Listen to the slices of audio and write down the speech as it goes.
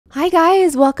Hi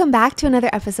guys, welcome back to another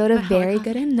episode of Very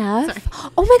Good Enough.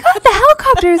 Oh my god, the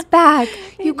helicopter is back.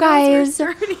 You guys.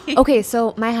 Okay,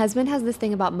 so my husband has this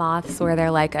thing about moths where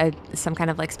they're like some kind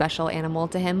of like special animal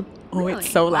to him. Oh, really?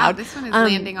 It's so loud. Wow, this one is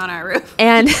landing on our roof.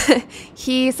 And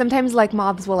he sometimes like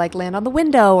moths will like land on the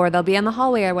window or they'll be in the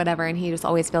hallway or whatever, and he just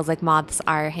always feels like moths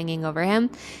are hanging over him.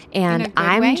 And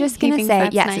I'm just going to say,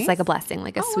 yes, it's like a blessing,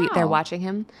 like a sweet, they're watching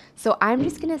him. So I'm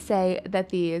just going to say that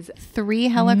these 3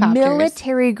 helicopters,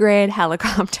 military grade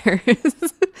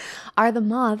helicopters are the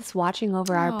moths watching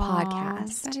over our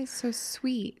podcast. That is so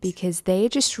sweet. Because they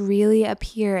just really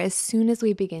appear as soon as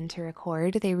we begin to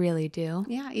record. They really do.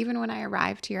 Yeah, even when I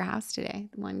arrived to your house today,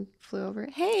 one flew over.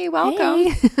 Hey,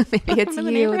 welcome. Hey. Maybe it's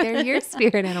you. They're your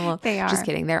spirit animal. They are. Just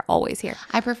kidding. They're always here.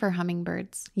 I prefer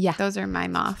hummingbirds. Yeah. Those are my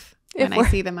moth. When I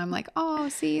see them, I'm like, oh,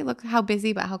 see, look how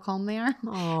busy, but how calm they are.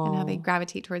 Oh. And how they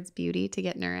gravitate towards beauty to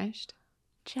get nourished.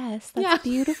 Jess, that's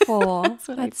beautiful.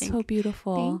 That's so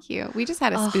beautiful. Thank you. We just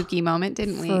had a spooky moment,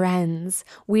 didn't we? Friends,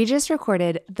 we just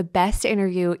recorded the best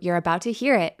interview. You're about to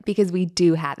hear it because we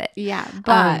do have it. Yeah,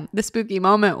 but the spooky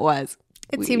moment was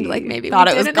it seemed like maybe thought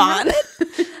we it was gone.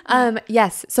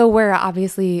 Yes. So we're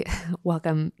obviously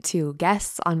welcome to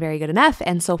guests on Very Good Enough,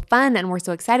 and so fun, and we're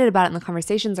so excited about it, and the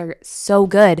conversations are so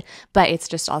good, but it's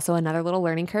just also another little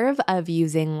learning curve of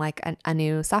using like a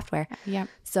new software. Yep.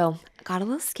 So I got a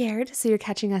little scared. So you're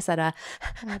catching us at a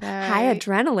high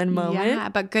adrenaline moment. Yeah,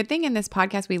 but good thing in this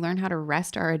podcast we learn how to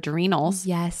rest our adrenals.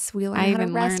 Yes, we learn how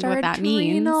to rest our what that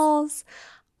adrenals. Means.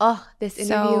 Oh, this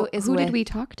interview is who with did we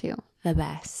talk to? The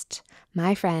best.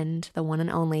 My friend, the one and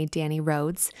only Dani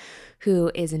Roy,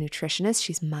 who is a nutritionist.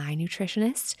 She's my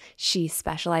nutritionist. She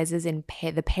specializes in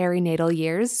the perinatal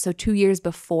years, so 2 years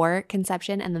before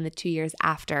conception and then the 2 years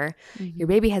after your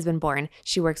baby has been born.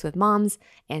 She works with moms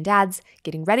and dads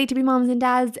getting ready to be moms and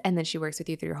dads, and then she works with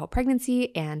you through your whole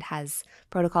pregnancy and has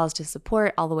protocols to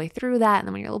support all the way through that. And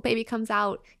then when your little baby comes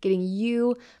out, getting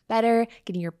you better,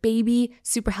 getting your baby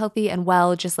super healthy and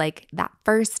well, just like that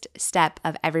first step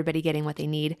of everybody getting what they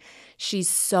need. She's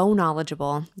so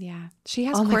knowledgeable. Yeah. She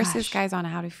has courses, guys, on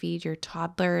how to feed your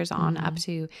toddlers on up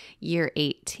to year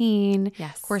 18.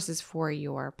 Yes. Courses for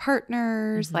your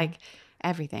partners, like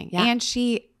everything. Yeah. And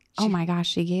she, oh my gosh,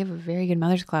 she gave a Very Good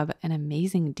Mothers Club an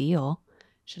amazing deal.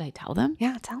 Should I tell them?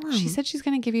 Yeah, tell them. She said she's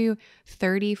going to give you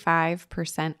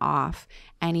 35% off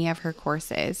any of her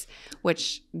courses,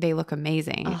 which they look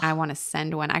amazing. Oh. I want to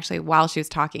send one. Actually, while she was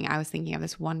talking, I was thinking of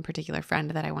this one particular friend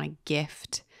that I want to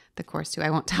gift the course to. I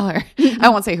won't tell her. I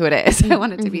won't say who it is. I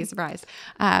want it to be a surprise.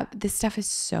 This stuff is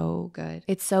so good.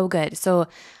 It's so good. So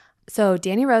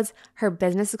Dani Roy, her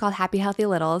business is called Happy Healthy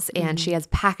Littles, and she has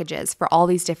packages for all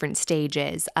these different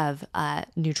stages of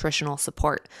nutritional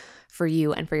support for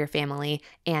you and for your family.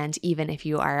 And even if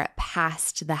you are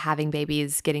past the having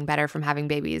babies, getting better from having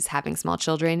babies, having small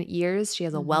children years, she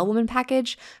has a well woman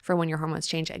package for when your hormones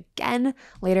change again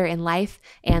later in life.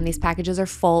 And these packages are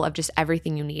full of just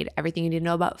everything you need to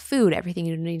know about food, everything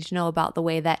you need to know about the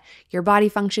way that your body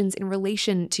functions in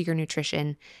relation to your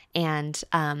nutrition. And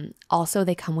also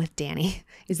they come with Dani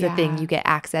is the thing. You get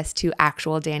access to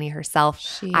actual Dani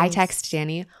herself. I text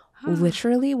Dani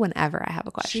literally whenever I have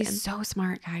a question. She's so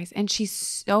smart, guys. And she's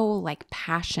so like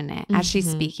passionate as she's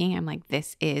speaking. I'm like,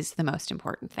 this is the most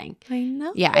important thing. I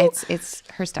know. Yeah, it's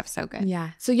her stuff's so good.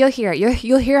 Yeah. So you'll hear it.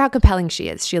 You'll hear how compelling she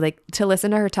is. She like to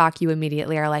listen to her talk, you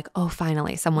immediately are like, oh,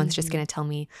 finally, someone's just going to tell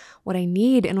me what I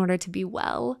need in order to be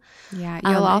well. Yeah.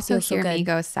 You'll also hear me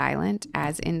go silent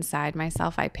as inside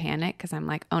myself I panic because I'm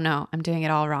like, oh no, I'm doing it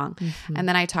all wrong. And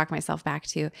then I talk myself back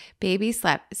to baby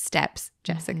steps,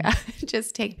 Jessica.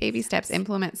 Just take baby steps,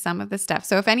 implement some of the stuff.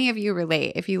 So if any of you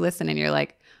relate, if you listen and you're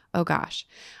like, oh gosh,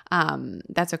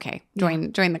 that's okay.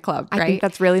 Join the club, right? I think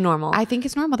that's really normal. I think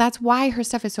it's normal. That's why her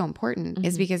stuff is so important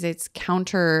is because it's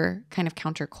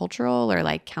countercultural or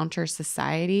like counter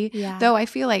society. Yeah. Though I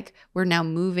feel like we're now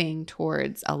moving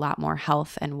towards a lot more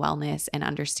health and wellness and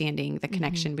understanding the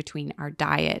connection between our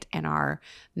diet and our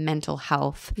mental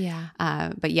health. Yeah.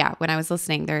 But yeah, when I was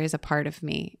listening, there is a part of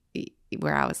me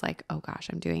where I was like, oh gosh,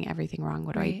 I'm doing everything wrong.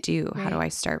 What do I do? How do I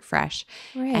start fresh?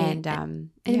 Right. And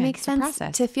it makes sense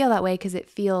to feel that way because it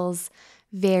feels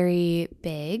very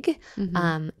big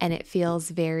and it feels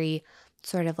very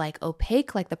sort of like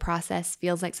opaque, like the process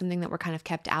feels like something that we're kind of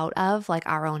kept out of, like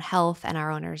our own health and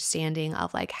our own understanding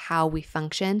of like how we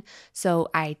function. So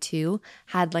I too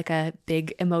had like a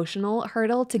big emotional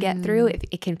hurdle to get through.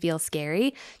 It can feel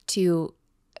scary to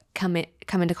come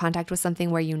into contact with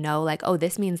something where you know like, oh,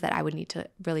 this means that I would need to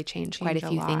really change quite a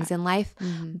few things in life.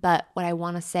 But what I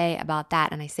want to say about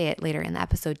that, and I say it later in the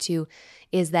episode too,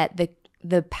 is that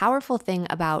the powerful thing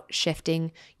about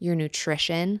shifting your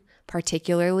nutrition,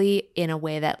 particularly in a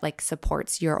way that like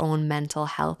supports your own mental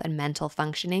health and mental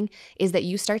functioning, is that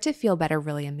you start to feel better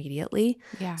really immediately.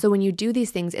 Yeah. So when you do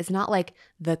these things, it's not like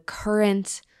the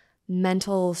current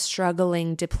mental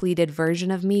struggling depleted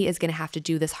version of me is going to have to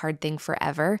do this hard thing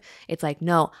forever. It's like,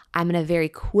 no, I'm going to very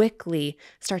quickly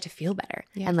start to feel better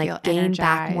and like gain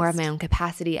back more of my own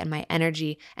capacity and my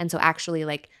energy. And so actually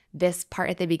like this part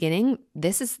at the beginning,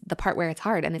 this is the part where it's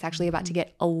hard, and it's actually about to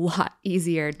get a lot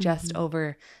easier just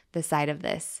over the side of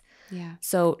this. Yeah.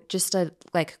 So just a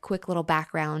like quick little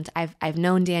background. I've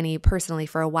known Dani personally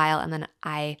for a while, and then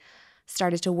I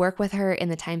started to work with her in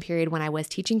the time period when I was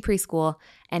teaching preschool,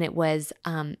 and it was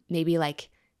maybe like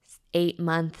 8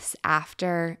 months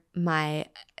after my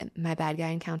bad guy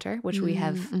encounter, which we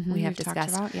have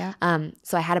discussed. About, yeah.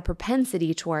 So I had a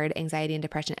propensity toward anxiety and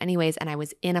depression anyways, and I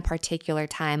was in a particular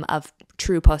time of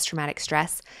true post-traumatic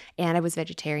stress, and I was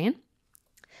vegetarian.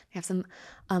 I have some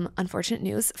unfortunate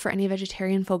news for any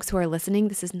vegetarian folks who are listening.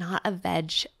 This is not a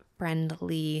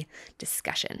veg-friendly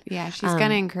discussion. Yeah, she's going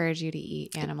to encourage you to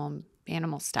eat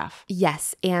animal stuff.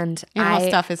 Yes, and animal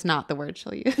stuff is not the word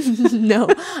she'll use. No,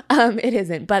 it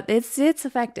isn't, but it's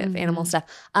effective. Animal stuff.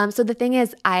 So the thing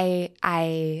is, I'm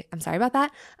sorry about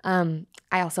that.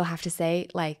 I also have to say,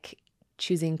 like,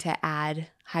 choosing to add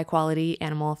high quality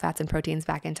animal fats and proteins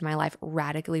back into my life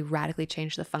radically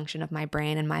changed the function of my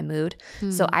brain and my mood.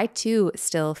 So I too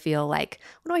still feel like,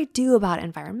 what do I do about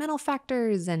environmental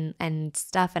factors and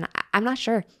stuff? And I'm not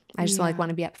sure. I just want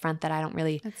to be upfront that I don't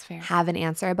really have an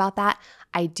answer about that.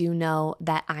 I do know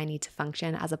that I need to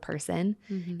function as a person,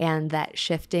 and that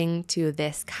shifting to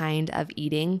this kind of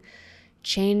eating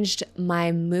changed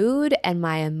my mood and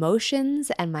my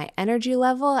emotions and my energy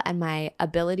level and my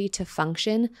ability to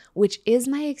function, which is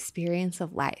my experience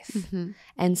of life.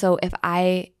 And so if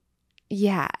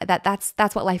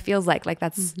that's what life feels like. Like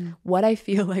that's what I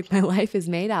feel like my life is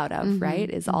made out of, right?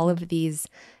 Is all of these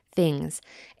things.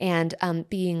 And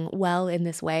being well in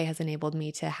this way has enabled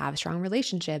me to have strong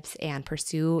relationships and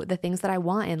pursue the things that I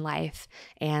want in life,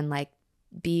 and like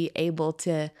be able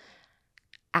to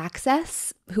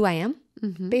access who I am.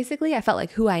 Basically, I felt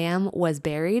like who I am was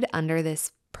buried under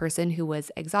this person who was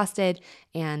exhausted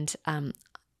and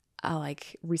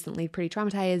like recently pretty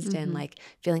traumatized and like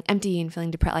feeling empty and feeling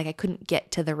depressed. Like I couldn't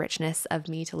get to the richness of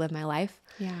me to live my life.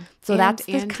 Yeah. So that's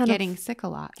the kind of getting sick a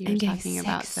lot. You were talking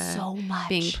about so much.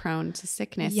 Being prone to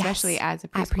sickness, especially as a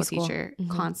preschool teacher,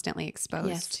 constantly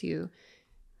exposed to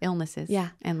illnesses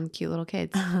and cute little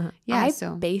kids. I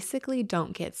basically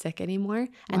don't get sick anymore.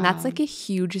 And that's like a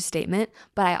huge statement.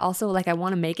 But I also I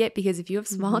want to make it, because if you have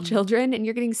small children and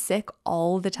you're getting sick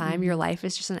all the time, your life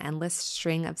is just an endless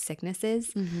string of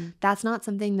sicknesses. That's not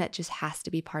something that just has to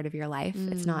be part of your life.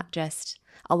 It's not just,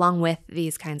 along with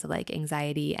these kinds of like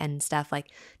anxiety and stuff, like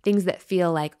things that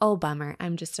feel like, oh, bummer,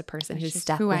 I'm just a person who's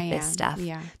stuck with this stuff.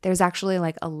 Yeah. There's actually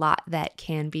like a lot that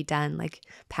can be done. Like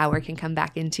power can come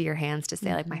back into your hands to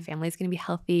say like, my family's going to be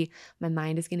healthy. My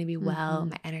mind is going to be well.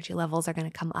 My energy levels are going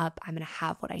to come up. I'm going to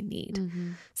have what I need.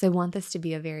 So I want this to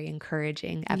be a very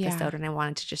encouraging episode. And I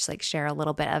wanted to just like share a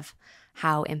little bit of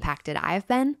how impacted I've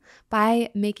been by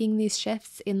making these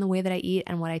shifts in the way that I eat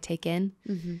and what I take in.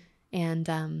 And,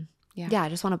 I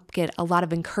just want to get a lot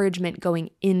of encouragement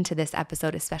going into this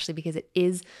episode, especially because it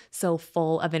is so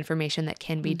full of information that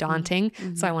can be daunting.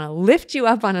 So I want to lift you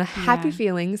up on happy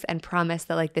feelings and promise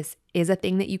that like this is a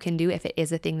thing that you can do if it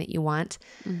is a thing that you want.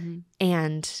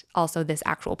 And also this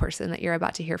actual person that you're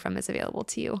about to hear from is available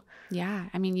to you. Yeah.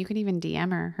 I mean, you can even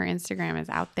DM her. Her Instagram is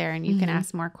out there and you can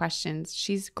ask more questions.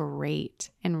 She's great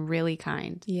and really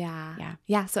kind. Yeah.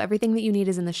 So everything that you need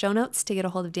is in the show notes to get a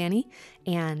hold of Dani.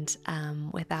 And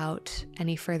without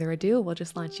any further ado, we'll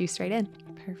just launch you straight in.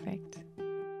 Perfect.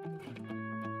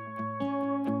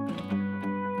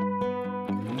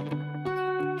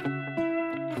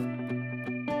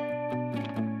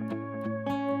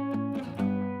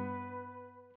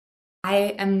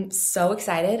 I am so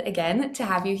excited again to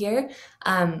have you here.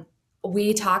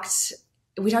 We talked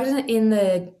in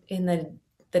the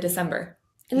December.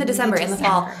 In the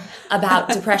fall about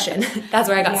depression. That's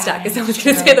where I got stuck, because I was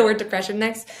going to say the word depression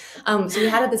next. So we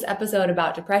had this episode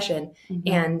about depression,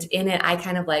 and in it I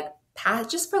kind of like passed,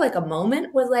 just for like a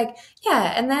moment, was like,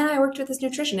 yeah, and then I worked with this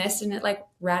nutritionist and it like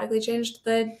radically changed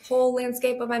the whole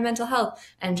landscape of my mental health.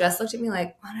 And Jess looked at me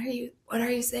like, what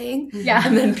are you saying? Yeah.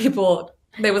 And then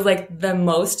there was like the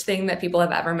most thing that people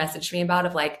have ever messaged me about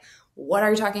of like, what are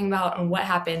you talking about and what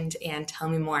happened, and tell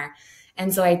me more.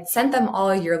 And so I sent them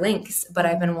all your links, but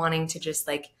I've been wanting to just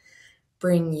like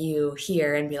bring you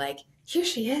here and be like, here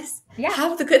she is. Yeah.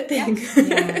 Have the good thing.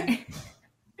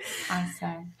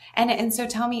 Awesome. And so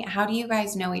tell me, how do you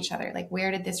guys know each other? Like,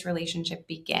 where did this relationship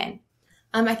begin?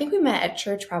 I think we met at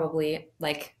church probably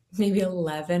like maybe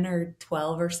 11 or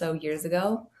 12 or so years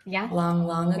ago. Yeah.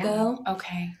 Long ago.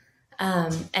 Okay.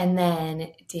 And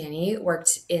then Dani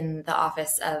worked in the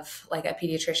office of like a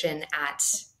pediatrician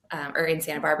or in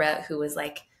Santa Barbara, who was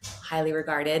like highly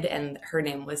regarded, and her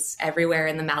name was everywhere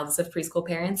in the mouths of preschool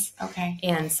parents. Okay.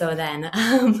 And so then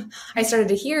I started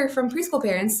to hear from preschool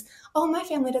parents, oh, my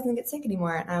family doesn't get sick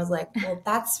anymore. And I was like, well,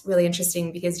 that's really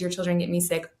interesting because your children get me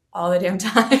sick all the damn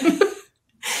time.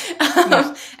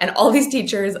 And all these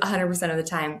teachers 100% of the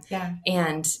time. Yeah.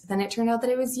 And then it turned out that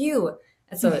it was you.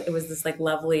 And so it was this like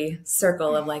lovely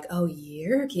circle of like, oh,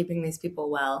 you're keeping these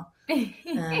people well.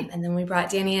 And then we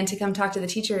brought Dani in to come talk to the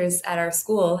teachers at our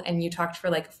school, and you talked for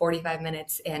like 45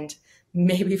 minutes, and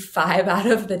maybe 5 out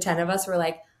of the 10 of us were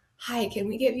like, hi, can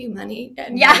we give you money?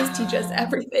 And you just teach us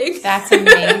everything. That's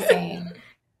amazing.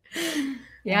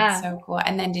 Yeah. That's so cool.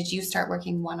 And then did you start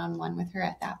working one-on-one with her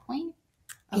at that point?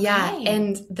 Okay. Yeah.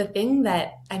 And the thing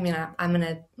that, I mean, I'm going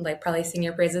to like probably sing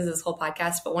your praises this whole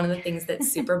podcast, but one of the things that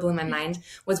super blew my mind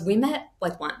was we met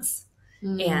like once.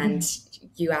 And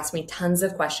you asked me tons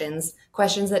of questions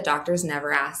that doctors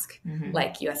never ask.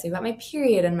 Like you asked me about my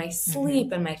period and my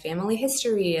sleep and my family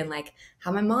history and like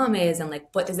how my mom is and like,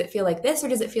 what does it feel like this or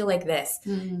does it feel like this?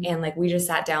 And like we just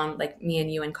sat down, like me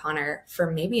and you and Connor,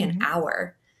 for maybe an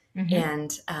hour.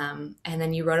 And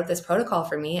then you wrote up this protocol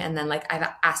for me. And then like I've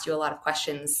asked you a lot of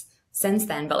questions since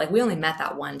then, but like we only met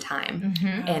that one time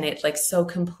and it like so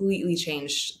completely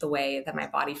changed the way that my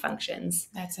body functions.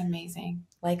 That's amazing.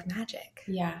 Like magic.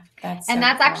 Yeah. That's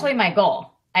actually my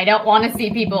goal. I don't want to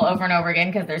see people over and over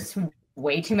again because there's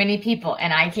way too many people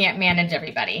and I can't manage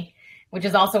everybody, which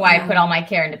is also why I put all my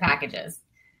care into packages.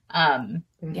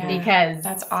 Because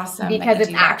that's awesome. Because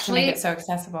it's actually make it so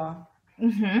accessible.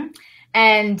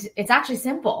 And it's actually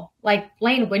simple. Like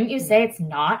Layne, wouldn't you say it's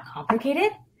not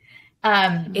complicated?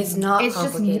 It's not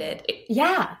complicated.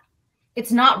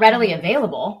 It's not readily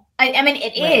available. I mean,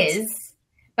 it is,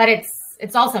 but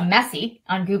it's also messy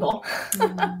on Google.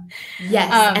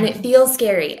 Yes, and it feels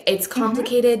scary. It's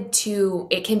complicated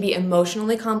it can be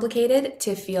emotionally complicated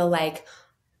to feel like,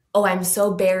 oh, I'm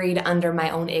so buried under my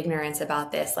own ignorance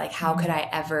about this. Like, how could I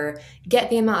ever get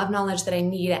the amount of knowledge that I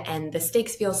need? And the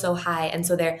stakes feel so high. And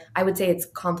so I would say it's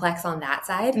complex on that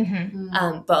side.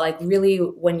 But like really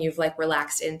when you've like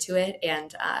relaxed into it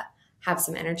and have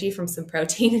some energy from some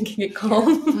protein and can get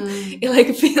calm, it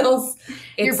like feels,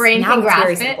 your brain can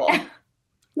grasp it.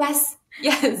 Yes.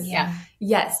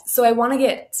 Yes. So I want to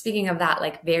get, speaking of that,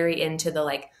 like very into the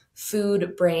like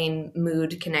food, brain,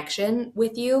 mood connection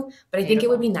with you. But I think it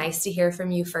would be nice to hear from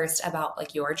you first about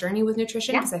like your journey with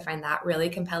nutrition, because I find that really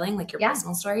compelling, like your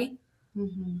personal story.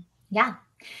 Yeah.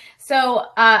 So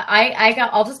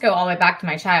I'll just go all the way back to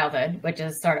my childhood, which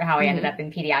is sort of how I ended up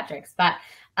in pediatrics. But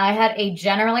I had a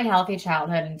generally healthy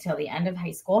childhood until the end of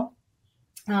high school.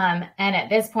 And at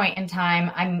this point in time,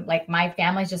 I'm like, my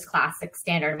family's just classic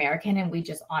standard American, and we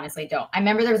just honestly don't. I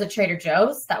remember there was a Trader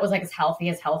Joe's that was like as healthy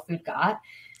as health food got.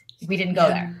 We didn't go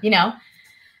there, you know?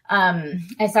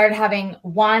 I started having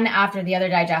one after the other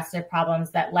digestive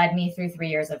problems that led me through 3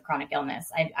 years of chronic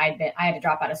illness. I had to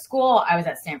drop out of school. I was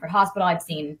at Stanford Hospital. I'd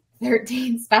seen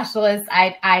 13 specialists.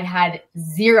 I'd had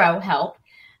zero help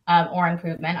or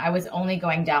improvement. I was only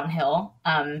going downhill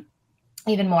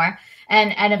even more.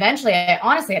 And eventually, I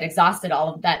honestly had exhausted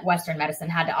all of that Western medicine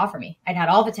had to offer me. I'd had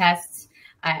all the tests.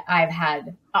 I've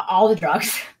had all the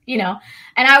drugs, you know,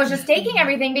 and I was just taking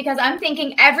everything because I'm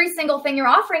thinking every single thing you're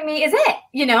offering me is it,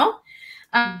 you know?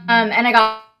 And I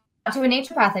got to a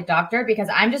naturopathic doctor because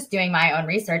I'm just doing my own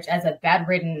research as a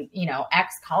bedridden, you know,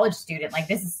 ex-college student. Like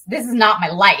this is not my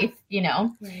life, you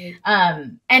know? Right.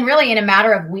 And really in a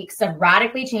matter of weeks of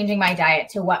radically changing my diet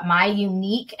to what my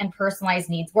unique and personalized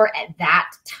needs were at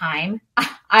that time,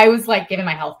 I was like giving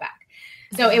my health back.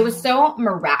 So it was so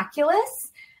miraculous.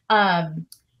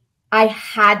 I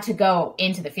had to go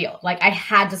into the field. Like I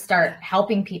had to start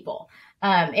helping people.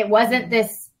 It wasn't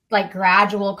this like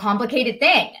gradual, complicated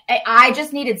thing. I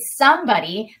just needed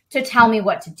somebody to tell me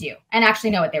what to do and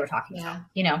actually know what they were talking about,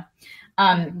 you know,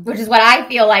 which is what I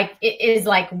feel like it is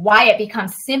like why it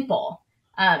becomes simple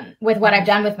with what I've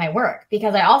done with my work.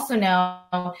 Because I also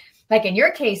know, like in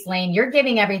your case, Layne, you're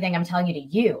giving everything I'm telling you to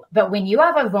you. But when you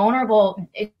have a vulnerable,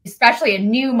 especially a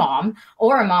new mom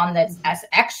or a mom that's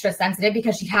extra sensitive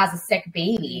because she has a sick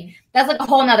baby, that's like a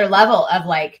whole nother level of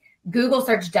like Google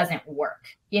search doesn't work.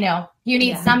 You know, you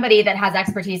need somebody that has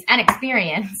expertise and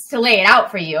experience to lay it out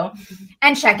for you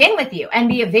and check in with you and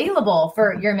be available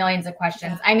for your millions of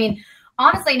questions. I mean,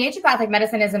 honestly, naturopathic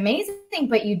medicine is amazing,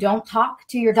 but you don't talk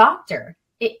to your doctor.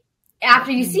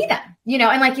 after you see them, you know,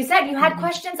 and like you said, you had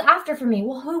questions after for me.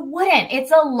 Well, who wouldn't?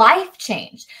 It's a life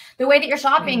change. The way that you're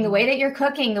shopping, the way that you're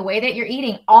cooking, the way that you're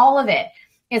eating, all of it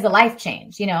is a life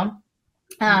change, you know?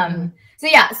 So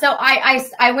yeah, so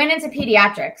I went into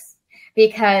pediatrics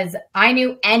because I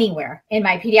knew anywhere in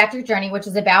my pediatric journey, which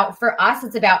is about, for us,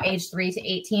 it's about age 3 to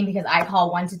 18, because I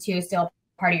call 1 to 2 still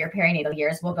part of your perinatal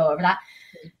years. We'll go over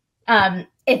that.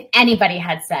 If anybody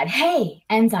had said, hey,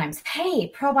 enzymes,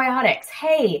 hey, probiotics,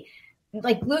 hey,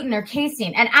 like gluten or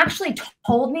casein, and actually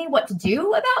told me what to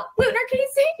do about gluten or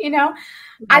casein, you know,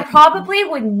 I probably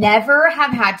would never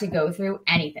have had to go through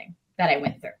anything that I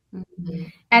went through.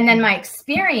 And then my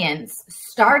experience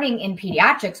starting in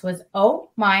pediatrics was,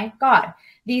 oh my God,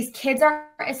 these kids are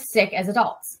as sick as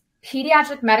adults.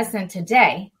 Pediatric medicine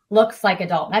today looks like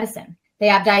adult medicine. They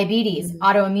have diabetes,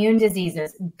 autoimmune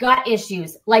diseases, gut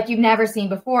issues like you've never seen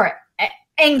before,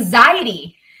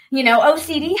 anxiety, you know,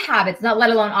 OCD habits, not let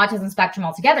alone autism spectrum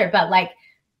altogether. But like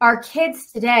our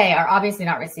kids today are obviously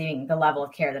not receiving the level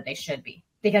of care that they should be,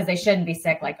 because they shouldn't be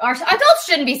sick. Like our adults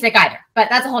shouldn't be sick either, but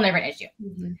that's a whole different issue.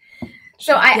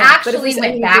 So I actually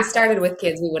went back. If we started with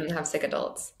kids, we wouldn't have sick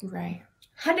adults. Right.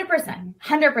 100%.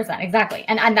 Exactly.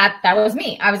 And that was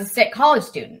me. I was a sick college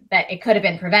student that it could have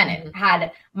been prevented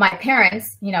had my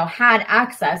parents, you know, had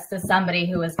access to somebody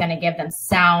who was going to give them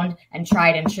sound and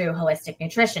tried and true holistic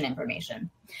nutrition information.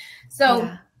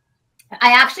 So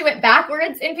I actually went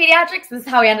backwards in pediatrics. This is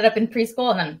how I ended up in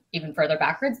preschool, and then even further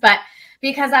backwards. But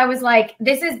because I was like,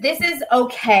 this is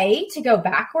okay to go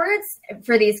backwards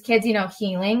for these kids, you know,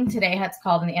 healing today, it's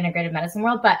called in the integrated medicine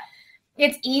world, but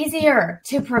it's easier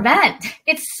to prevent.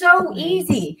 It's so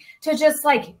easy to just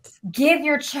like give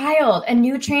your child a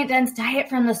nutrient dense diet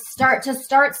from the start, to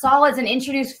start solids and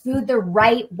introduce food the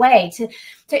right way,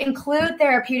 to include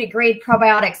therapeutic grade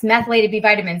probiotics, methylated B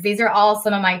vitamins. These are all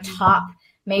some of my top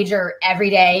major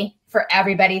everyday for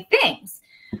everybody things.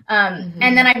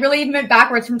 And then I really went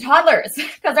backwards from toddlers,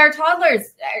 because our toddlers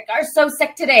are so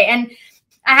sick today. And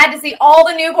I had to see all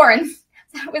the newborns.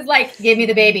 I was like, give me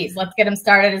the babies. Let's get them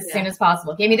started as soon as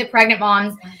possible. Give me the pregnant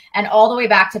moms, and all the way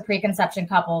back to preconception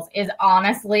couples is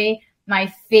honestly my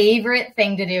favorite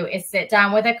thing to do, is sit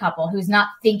down with a couple who's not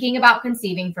thinking about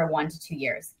conceiving for 1 to 2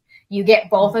 years. You get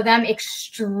both of them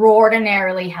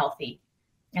extraordinarily healthy,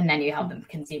 and then you help them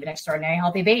conceive an extraordinarily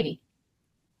healthy baby.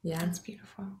 Yeah, that's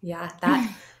beautiful. Yeah,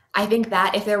 I think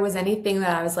that if there was anything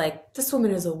that I was like, this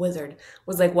woman is a wizard,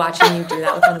 was like watching you do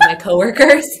that with one of my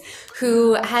coworkers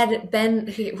who had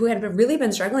really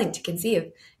been struggling to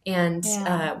conceive. And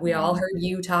we all heard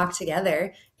you talk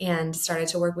together and started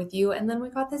to work with you. And then we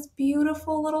got this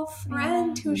beautiful little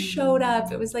friend who showed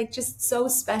up. It was like just so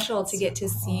special to get to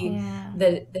see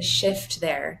the shift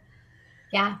there.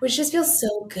 Yeah. Which just feels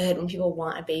so good when people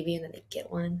want a baby and then they get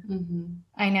one.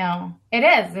 I know. It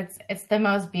is. It's the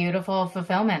most beautiful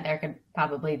fulfillment there could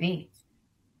probably be.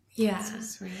 Yeah. That's so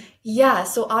sweet. Yeah.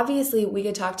 So obviously we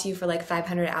could talk to you for like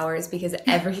 500 hours, because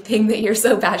everything that you're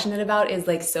so passionate about is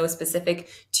like so specific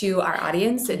to our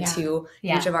audience and to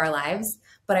each of our lives.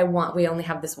 But we only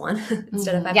have this one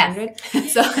instead of 500.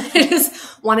 Yes. So I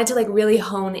just wanted to like really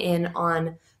hone in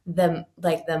on the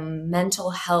mental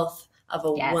health of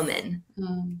a woman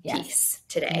piece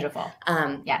today. Beautiful.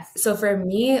 So for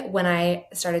me, when I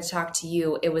started to talk to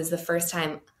you, it was the first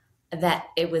time that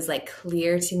it was like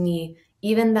clear to me,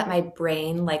 even that my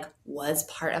brain like was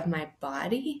part of my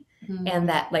body, and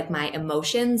that like my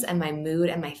emotions and my mood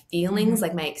and my feelings,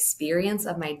 like my experience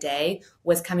of my day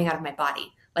was coming out of my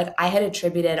body. Like I had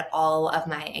attributed all of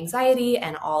my anxiety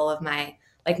and all of my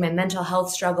like my mental health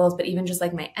struggles, but even just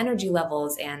like my energy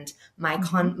levels and my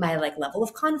my like level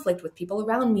of conflict with people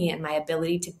around me and my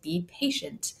ability to be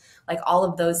patient, like all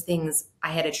of those things,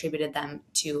 I had attributed them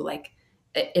to like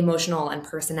emotional and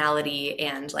personality,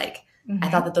 and like I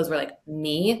thought that those were like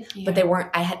me, but they weren't.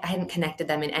 I hadn't connected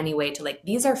them in any way to like,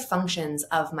 these are functions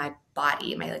of my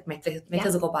body, my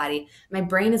physical body. My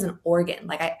brain is an organ.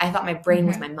 Like I thought my brain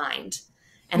was my mind,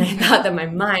 and I thought that my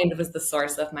mind was the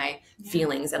source of my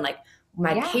feelings, and like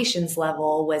my patience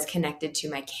level was connected to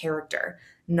my character,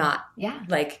 not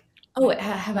like, oh,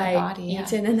 have I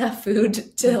eaten enough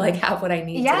food to like have what I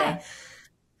need today?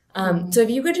 So if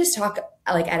you could just talk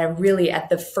like at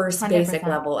the first 100%. Basic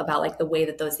level about like the way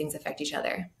that those things affect each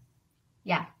other.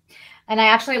 Yeah. And I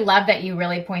actually love that you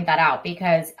really point that out,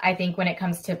 because I think when it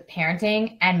comes to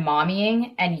parenting and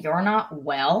mommying, and you're not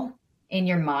well in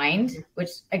your mind, which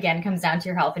again comes down to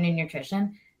your health and your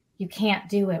nutrition, you can't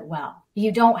do it well.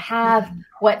 You don't have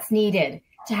what's needed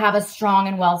to have a strong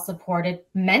and well-supported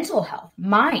mental health,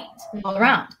 mind all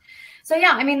around. So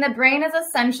yeah, I mean, the brain is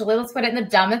essentially, let's put it in the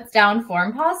dumbest down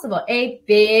form possible, a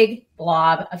big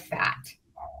blob of fat.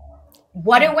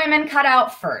 what do women cut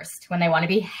out first when they want to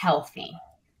be healthy?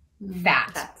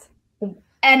 Fat.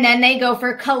 And then they go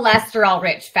for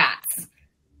cholesterol-rich fats.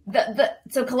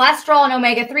 So cholesterol and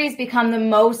omega-3s become the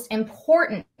most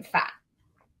important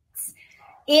fats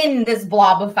in this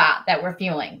blob of fat that we're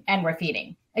fueling and we're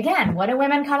feeding. Again, what do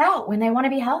women cut out when they want to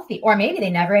be healthy? Or maybe they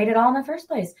never ate it all in the first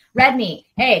place. Red meat,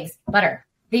 eggs, butter,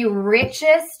 the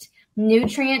richest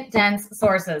nutrient-dense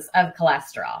sources of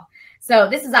cholesterol. So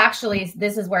this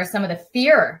is where some of the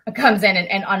fear comes in.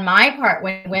 And on my part,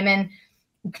 when women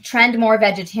trend more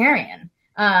vegetarian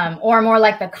or more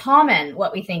like the common,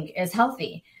 what we think is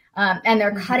healthy, and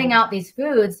they're cutting out these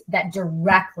foods that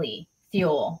directly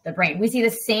fuel the brain. We see the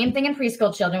same thing in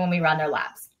preschool children when we run their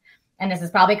labs. And this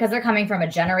is probably because they're coming from a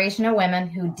generation of women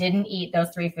who didn't eat those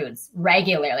 3 foods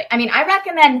regularly. I mean, I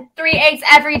recommend 3 eggs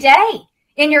every day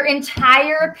in your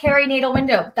entire perinatal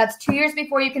window. That's 2 years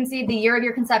before you conceive, the year of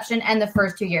your conception, and the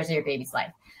first 2 years of your baby's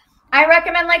life. I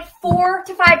recommend like 4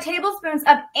 to 5 tablespoons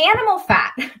of animal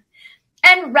fat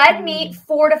and red meat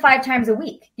 4 to 5 times a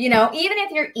week. You know, even if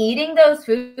you're eating those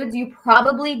foods, you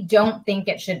probably don't think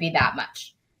it should be that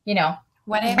much, you know.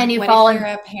 What if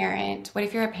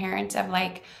you're a parent of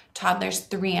like toddlers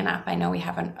 3 and up? I know we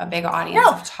have a big audience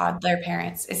of toddler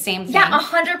parents. It's same thing. Yeah,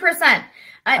 100%.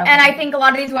 And I think a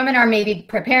lot of these women are maybe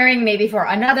preparing maybe for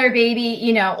another baby,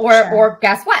 you know, or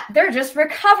guess what? They're just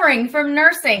recovering from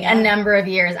nursing a number of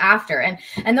years after.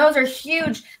 And those are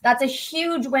huge. That's a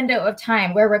huge window of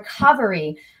time where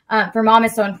recovery for mom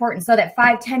is so important, so that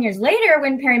 5-10 years later,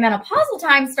 when perimenopausal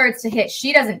time starts to hit,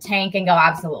 she doesn't tank and go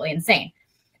absolutely insane.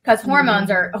 Because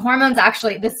hormones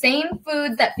actually, the same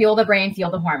foods that fuel the brain fuel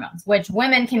the hormones, which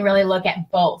women can really look at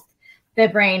both the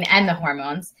brain and the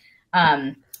hormones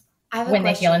when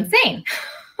they feel insane.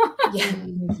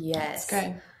 Yes.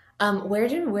 Good. Where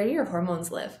do your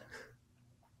hormones live?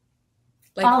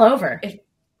 Like, all over.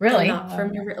 Really?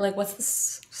 From your, like, what's the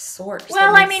source?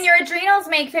 Well, I mean, your adrenals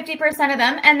make 50% of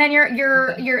them, and then your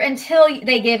until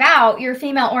they give out, your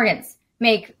female organs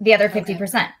make the other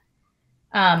 50%.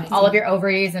 All of your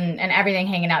ovaries and everything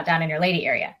hanging out down in your lady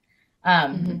area.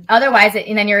 Otherwise,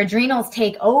 and then your adrenals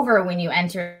take over when you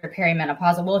enter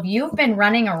perimenopausal. Well, if you've been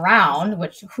running around,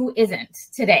 which who isn't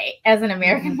today as an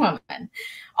American woman,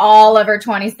 all of her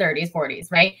 20s, 30s,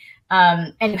 40s, right?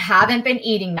 And you haven't been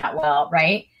eating that well,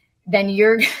 right? Then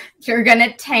you're going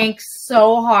to tank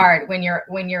so hard when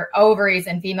your ovaries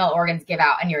and female organs give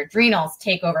out and your adrenals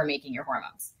take over making your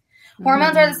hormones.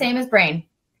 Hormones are the same as brain.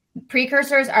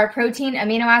 Precursors are protein,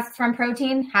 amino acids from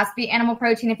protein, has to be animal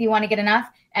protein if you want to get enough,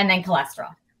 and then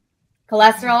cholesterol.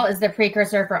 Cholesterol is the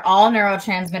precursor for all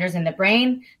neurotransmitters in the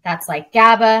brain. That's like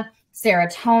GABA,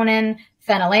 serotonin,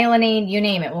 phenylalanine, you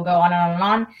name it. We'll go on and on and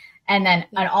on. And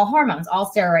then all hormones, all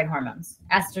steroid hormones,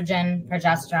 estrogen,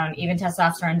 progesterone, even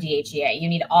testosterone, DHEA. You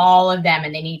need all of them,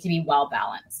 and they need to be well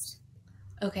balanced.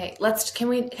 Okay, can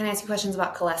I ask you questions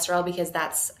about cholesterol? Because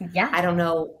that's, I don't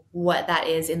know what that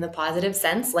is in the positive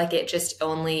sense. Like, it just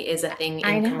only is a thing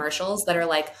in commercials that are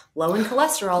like low in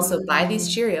cholesterol. So buy these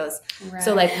Cheerios. Right.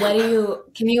 So like,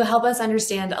 can you help us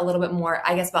understand a little bit more,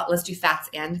 I guess, about, let's do fats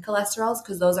and cholesterols?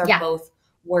 Because those are both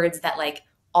words that like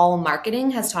all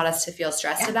marketing has taught us to feel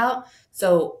stressed about.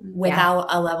 So without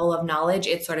a level of knowledge,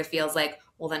 it sort of feels like,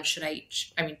 well, then should I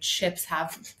eat? I mean, chips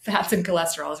have fats and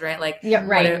cholesterols, right? Like,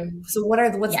 right.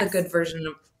 What's the good version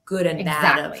of good and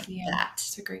bad of that?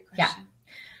 That's a great question. Yeah.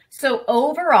 So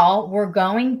overall, we're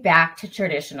going back to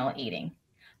traditional eating.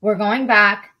 We're going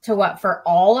back to what for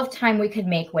all of time we could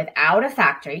make without a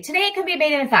factory. Today it could be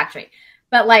made in a factory,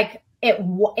 but like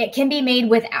it can be made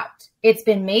without. It's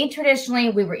been made traditionally.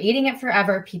 We were eating it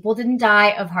forever. People didn't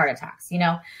die of heart attacks, you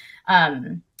know.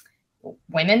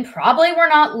 Women probably were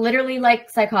not literally like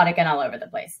psychotic and all over the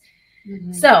place.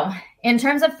 So in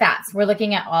terms of fats, we're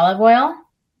looking at olive oil,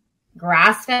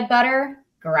 grass-fed butter,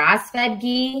 grass-fed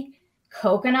ghee,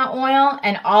 coconut oil,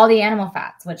 and all the animal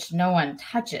fats, which no one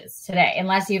touches today,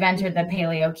 unless you've entered the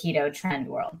paleo keto trend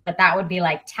world. But that would be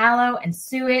like tallow and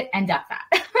suet and duck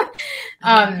fat.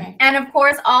 And of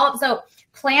course, so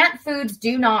plant foods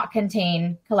do not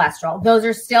contain cholesterol. Those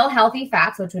are still healthy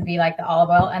fats, which would be like the olive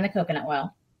oil and the coconut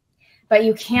oil. But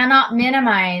you cannot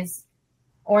minimize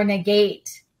or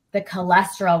negate the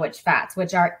cholesterol-rich fats,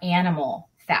 which are animal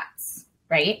fats,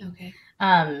 right? Okay.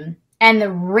 And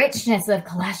the richness of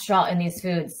cholesterol in these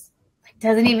foods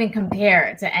doesn't even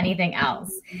compare to anything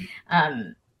else.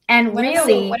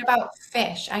 What about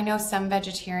fish? I know some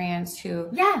vegetarians who,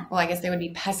 well, I guess they would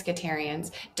be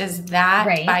pescatarians. Does that,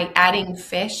 by adding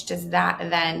fish,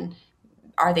 then,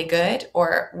 are they good,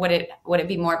 or would it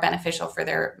be more beneficial for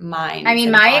their mind? I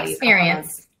mean, my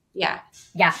experience.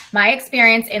 My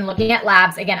experience in looking at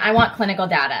labs, again, I want clinical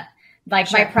data.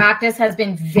 Like my practice has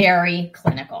been very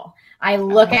clinical. I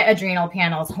look at adrenal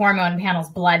panels, hormone panels,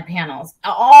 blood panels,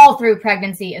 all through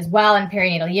pregnancy as well, in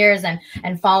perinatal years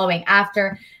and following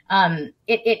after.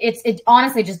 It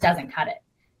honestly just doesn't cut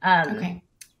it.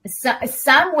 So,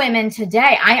 some women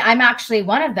today, I'm actually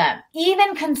one of them,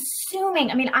 even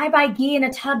consuming, I mean, I buy ghee in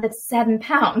a tub that's 7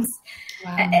 pounds,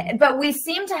 but we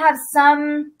seem to have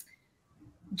some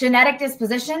genetic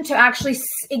disposition to actually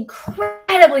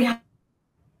incredibly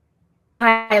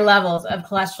high levels of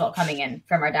cholesterol coming in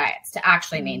from our diets to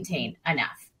actually maintain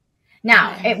enough.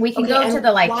 Now, we can go to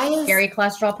the scary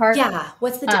cholesterol part. Yeah.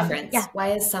 What's the difference? Why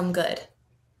is some good?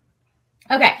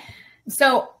 Okay.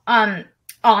 So,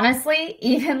 honestly,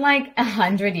 even like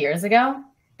 100 years ago,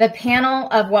 the panel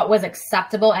of what was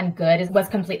acceptable and good was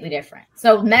completely different.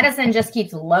 So medicine just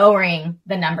keeps lowering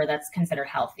the number that's considered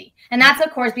healthy. And that's, of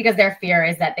course, because their fear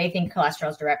is that they think cholesterol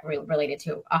is directly related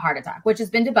to a heart attack, which has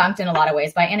been debunked in a lot of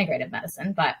ways by integrative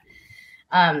medicine. But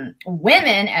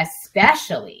women,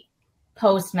 especially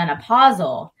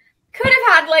postmenopausal, could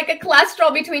have had like a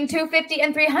cholesterol between 250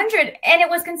 and 300, and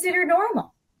it was considered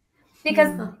normal.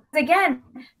 Because again,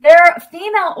 their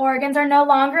female organs are no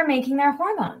longer making their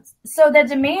hormones. So the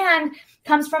demand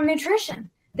comes from nutrition.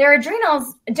 Their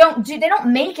adrenals don't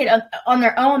make it on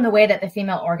their own the way that the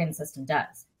female organ system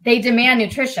does. They demand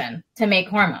nutrition to make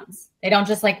hormones. They don't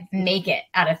just like make it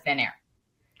out of thin air.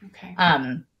 Okay.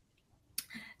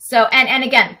 So, and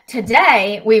again,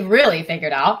 today we really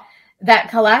figured out that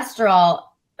cholesterol,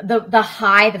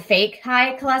 the fake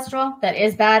high cholesterol that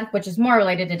is bad, which is more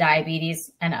related to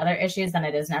diabetes and other issues than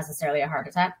it is necessarily a heart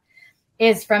attack,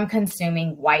 is from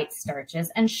consuming white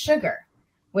starches and sugar,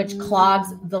 which clogs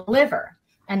the liver.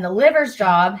 And the liver's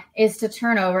job is to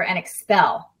turn over and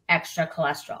expel extra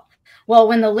cholesterol. Well,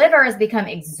 when the liver has become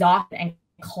exhausted and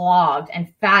clogged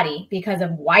and fatty because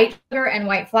of white sugar and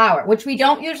white flour, which we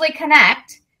don't usually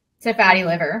connect to fatty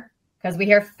liver because we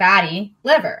hear fatty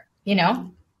liver, you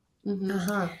know?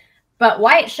 But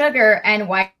white sugar and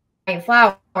white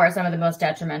flour are some of the most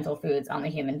detrimental foods on the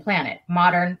human planet.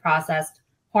 Modern, processed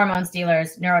hormone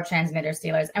stealers, neurotransmitter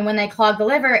stealers. And when they clog the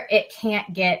liver, it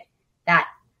can't get that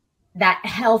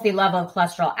healthy level of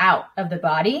cholesterol out of the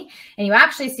body. And you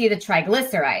actually see the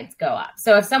triglycerides go up.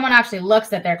 So if someone actually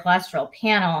looks at their cholesterol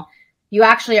panel, you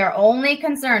actually are only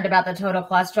concerned about the total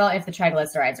cholesterol if the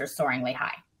triglycerides are soaringly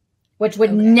high, which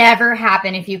would never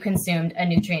happen if you consumed a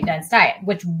nutrient-dense diet,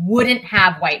 which wouldn't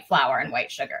have white flour and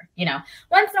white sugar. You know,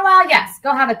 once in a while, yes,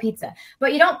 go have a pizza.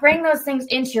 But you don't bring those things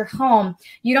into your home.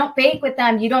 You don't bake with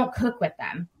them. You don't cook with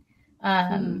them.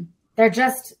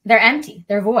 They're empty.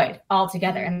 They're void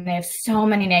altogether. And they have so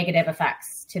many negative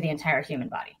effects to the entire human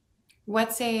body.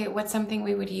 What's something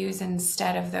we would use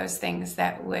instead of those things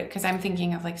that would, because I'm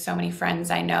thinking of like so many friends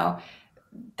I know,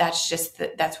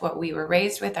 that's what we were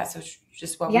raised with. That's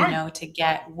just what we know to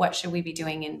get. What should we be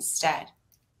doing instead?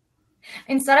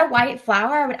 Instead of white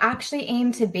flour, I would actually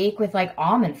aim to bake with like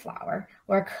almond flour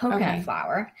or coconut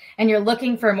flour. And you're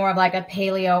looking for more of like a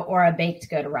paleo or a baked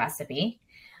good recipe.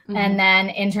 And then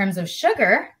in terms of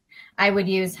sugar, I would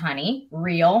use honey,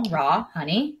 real raw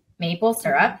honey, maple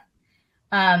syrup,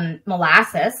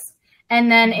 molasses. And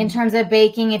then in terms of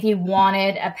baking, if you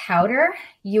wanted a powder,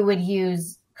 you would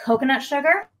use coconut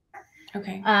sugar.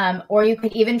 Or you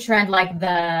could even trend like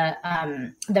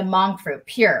the monk fruit,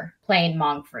 pure plain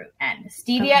monk fruit. And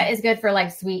stevia is good for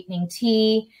like sweetening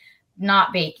tea,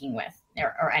 not baking with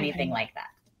or anything like that.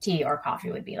 Tea or coffee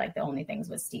would be like the only things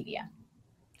with stevia.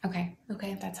 Okay,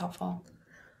 that's helpful.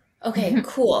 Okay,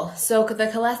 cool. So the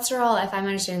cholesterol, if I'm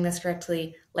understanding this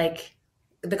correctly, like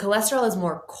the cholesterol is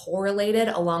more correlated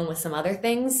along with some other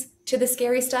things to the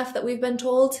scary stuff that we've been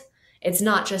told. It's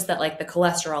not just that like the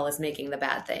cholesterol is making the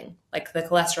bad thing. Like the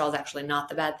cholesterol is actually not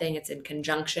the bad thing. It's in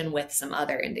conjunction with some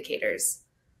other indicators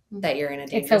that you're in a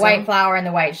danger It's the white flour and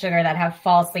the white sugar that have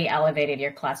falsely elevated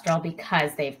your cholesterol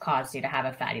because they've caused you to have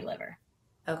a fatty liver.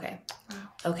 Okay.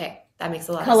 Okay. That makes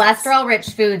a lot of sense. Cholesterol-rich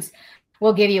foods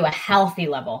will give you a healthy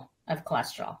level of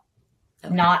cholesterol,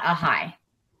 not a high.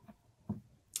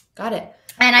 Got it.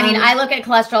 And I mean, I look at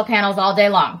cholesterol panels all day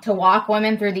long to walk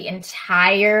women through the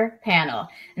entire panel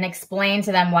and explain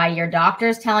to them why your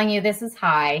doctor's telling you this is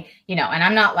high, you know, and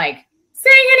I'm not like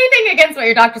saying anything against what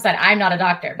your doctor said. I'm not a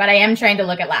doctor, but I am trained to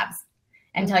look at labs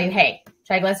and tell you, hey,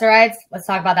 triglycerides, let's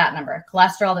talk about that number.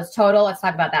 Cholesterol that's total, let's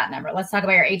talk about that number. Let's talk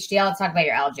about your HDL, let's talk about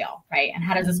your LDL, right? And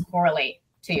how does this correlate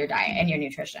to your diet and your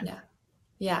nutrition?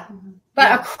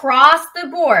 But across the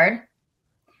board,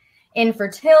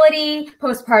 infertility,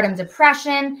 postpartum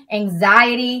depression,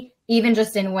 anxiety, even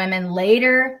just in women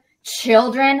later,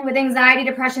 children with anxiety,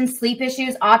 depression, sleep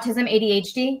issues, autism,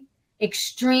 ADHD,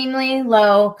 extremely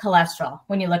low cholesterol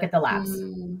when you look at the labs.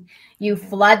 You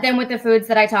flood them with the foods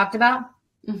that I talked about.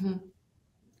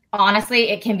 Honestly,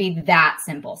 it can be that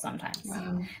simple sometimes.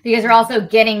 Because you're also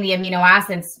getting the amino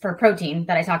acids for protein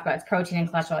that I talked about. It's protein and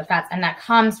cholesterol and fats, and that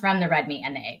comes from the red meat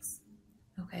and the eggs.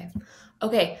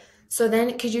 Okay. So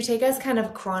then could you take us kind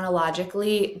of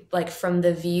chronologically, like from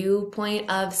the viewpoint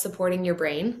of supporting your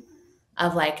brain,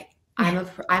 of like, I'm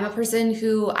a person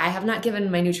who I have not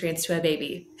given my nutrients to a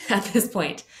baby at this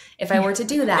point. If I were to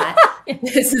do that,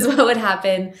 this is what would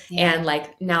happen. And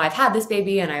like, now I've had this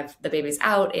baby and the baby's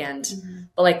out. And,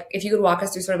 but like, if you could walk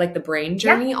us through sort of like the brain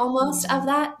journey almost of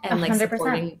that and like 100%.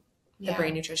 Supporting the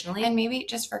brain nutritionally. And maybe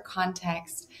just for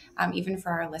context, even for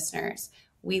our listeners,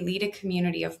 we lead a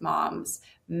community of moms.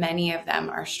 Many of them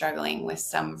are struggling with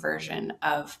some version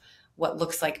of what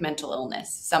looks like mental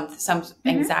illness, some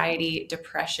anxiety,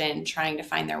 depression, trying to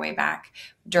find their way back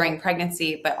during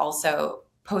pregnancy, but also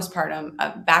postpartum,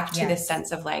 back to this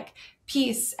sense of like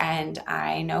peace, and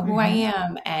I know who I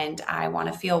am, and I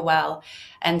want to feel well.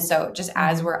 And so just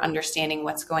as we're understanding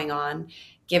what's going on,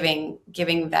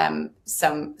 giving them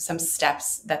some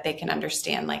steps that they can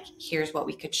understand, like, here's what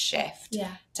we could shift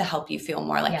to help you feel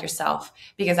more like yourself.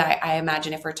 Because I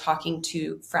imagine if we're talking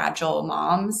to fragile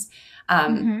moms,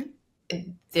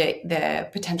 the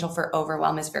potential for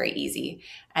overwhelm is very easy.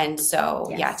 And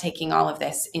so, taking all of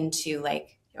this into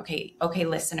like, okay,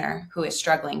 listener who is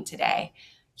struggling today,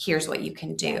 here's what you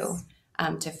can do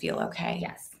to feel okay.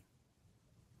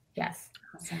 Yes.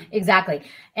 Awesome. Exactly.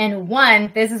 And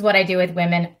this is what I do with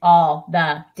women all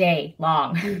the day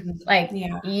long.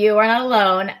 You are not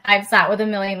alone. I've sat with a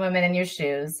million women in your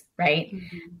shoes, right?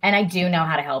 And I do know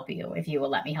how to help you if you will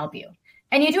let me help you.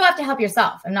 And you do have to help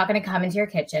yourself. I'm not going to come into your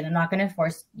kitchen. I'm not going to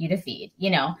force you to feed,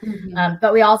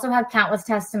 but we also have countless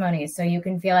testimonies. So you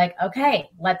can feel like, okay,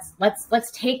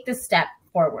 let's take this step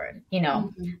forward,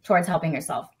 towards helping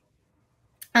yourself.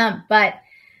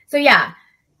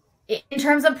 In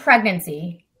terms of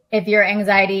pregnancy, if your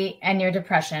anxiety and your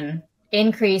depression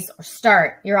increase or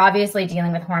start, you're obviously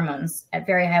dealing with hormones at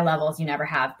very high levels you never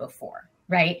have before,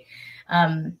 right?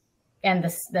 And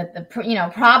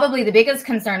probably the biggest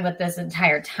concern with this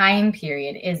entire time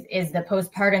period is the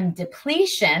postpartum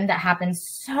depletion that happens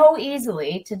so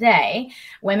easily today.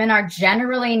 Women are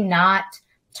generally not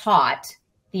taught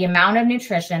the amount of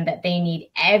nutrition that they need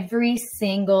every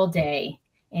single day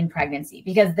in pregnancy,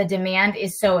 because the demand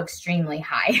is so extremely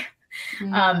high.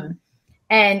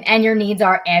 And your needs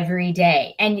are every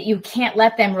day, and you can't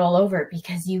let them roll over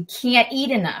because you can't eat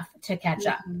enough to catch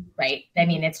up, right? I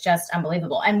mean, it's just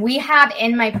unbelievable. And we have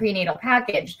in my prenatal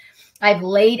package, I've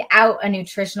laid out a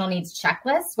nutritional needs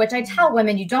checklist, which I tell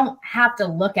women you don't have to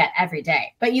look at every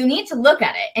day, but you need to look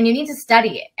at it and you need to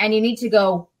study it and you need to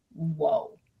go,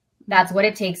 whoa, that's what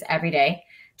it takes every day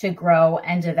to grow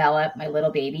and develop my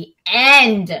little baby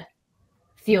and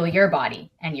fuel your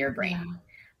body and your brain.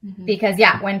 Because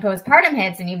when postpartum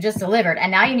hits and you've just delivered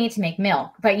and now you need to make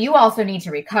milk, but you also need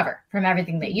to recover from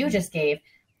everything that you just gave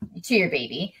to your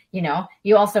baby.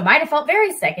 You also might have felt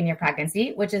very sick in your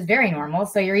pregnancy, which is very normal.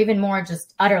 So you're even more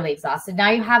just utterly exhausted. Now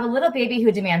you have a little baby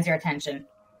who demands your attention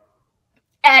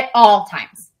at all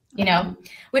times,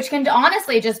 which can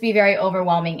honestly just be very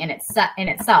overwhelming in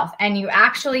itself. And you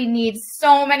actually need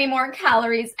so many more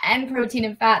calories and protein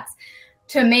and fats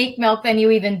to make milk than you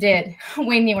even did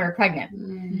when you were pregnant.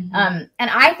 And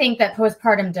I think that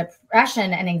postpartum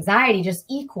depression and anxiety just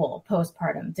equal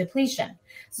postpartum depletion.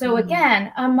 So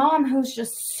again, a mom who's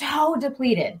just so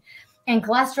depleted in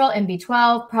cholesterol and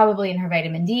B12, probably in her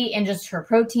vitamin D and just her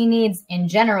protein needs in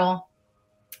general,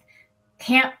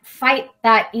 can't fight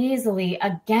that easily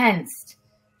against,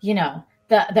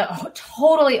 the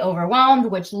totally overwhelmed,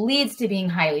 which leads to being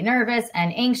highly nervous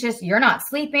and anxious. You're not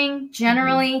sleeping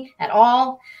generally at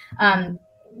all.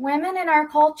 Women in our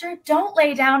culture don't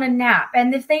lay down and nap.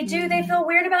 And if they do, they feel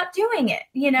weird about doing it,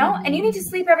 and you need to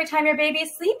sleep every time your baby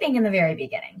is sleeping in the very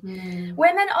beginning.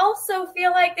 Women also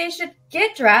feel like they should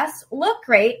get dressed, look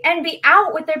great, and be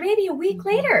out with their baby a week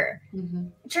later.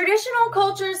 Traditional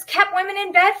cultures kept women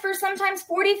in bed for sometimes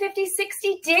 40, 50,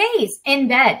 60 days in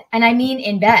bed. And I mean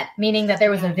in bed, meaning that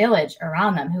there was a village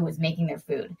around them who was making their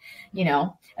food,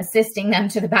 assisting them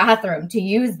to the bathroom, to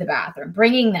use the bathroom,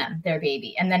 bringing them their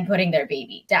baby, and then putting their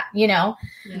baby down,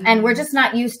 And we're just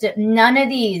not used to none of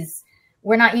these.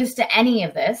 We're not used to any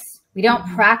of this. We don't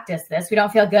practice this. We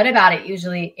don't feel good about it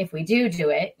usually if we do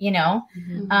it,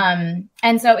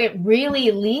 and so it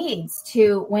really leads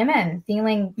to women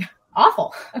feeling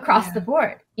awful across the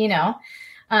board,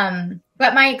 but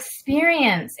But my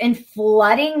experience in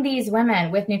flooding these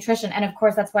women with nutrition, and of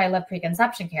course, that's why I love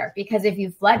preconception care, because if you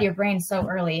flood your brain so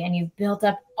early and you've built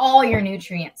up all your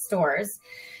nutrient stores,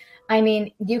 I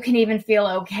mean, you can even feel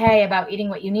okay about eating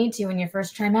what you need to in your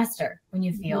first trimester when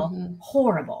you feel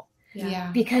horrible.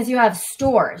 Yeah. Because you have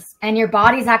stores and your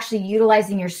body's actually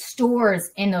utilizing your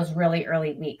stores in those really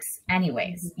early weeks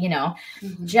anyways, you know.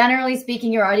 Generally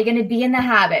speaking, you're already going to be in the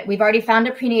habit. We've already found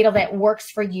a prenatal that works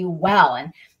for you well.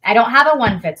 And I don't have a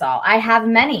one fits all. I have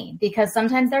many because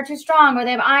sometimes they're too strong or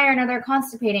they have iron or they're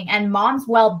constipating, and mom's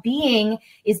well-being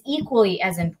is equally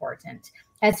as important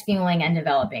as fueling and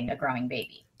developing a growing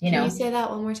baby. You know? Can you say that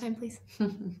one more time, please?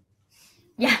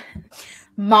 Yeah.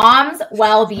 Mom's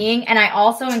well-being, and I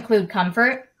also include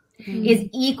comfort, is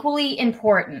equally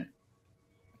important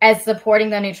as supporting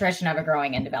the nutrition of a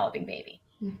growing and developing baby.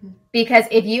 Because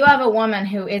if you have a woman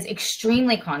who is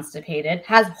extremely constipated,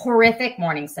 has horrific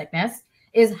morning sickness,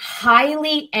 is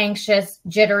highly anxious,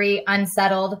 jittery,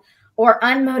 unsettled, or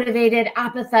unmotivated,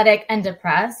 apathetic, and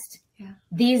depressed,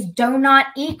 these do not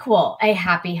equal a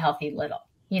happy, healthy little,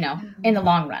 you know, in the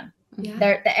long run.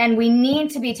 And we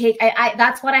need to be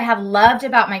that's what I have loved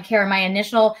about my care. My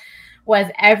initial was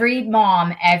every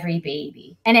mom, every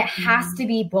baby. And it has to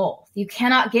be both. You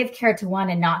cannot give care to one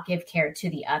and not give care to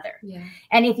the other.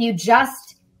 And if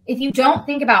you don't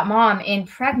think about mom in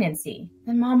pregnancy,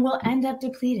 then mom will end up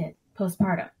depleted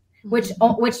postpartum, which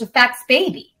affects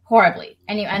baby horribly.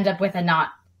 And you end up with a not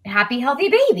happy, healthy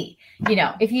baby. You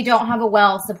know, if you don't have a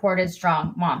well-supported,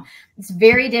 strong mom, it's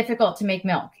very difficult to make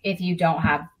milk if you don't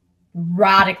have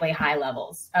radically high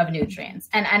levels of nutrients.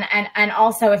 And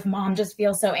also if mom just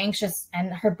feels so anxious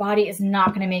and her body is not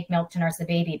going to make milk to nurse a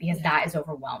baby because that is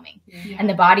overwhelming. And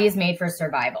the body is made for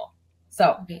survival.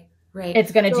 So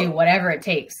it's going to do whatever it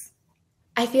takes.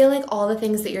 I feel like all the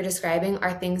things that you're describing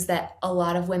are things that a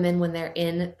lot of women, when they're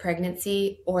in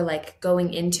pregnancy or like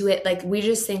going into it, like we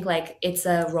just think like it's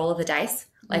a roll of the dice.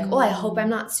 Like, oh, I hope I'm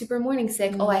not super morning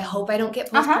sick. Oh, I hope I don't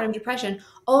get postpartum depression.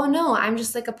 Oh, no, I'm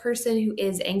just like a person who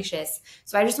is anxious.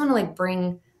 So I just want to like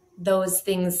bring those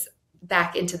things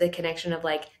back into the connection of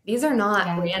like, these are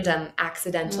not random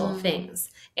accidental things.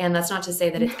 And that's not to say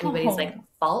that it's anybody's like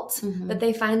fault that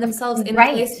they find themselves in a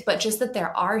place, but just that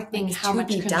there are things to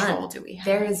be done. Do we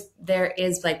have? There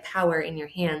is like power in your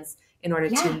hands in order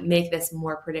to make this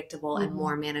more predictable and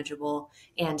more manageable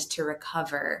and to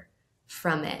recover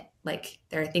from it. Like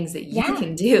there are things that you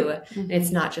can do. It's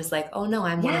not just like, oh no,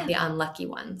 I'm one of the unlucky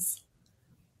ones.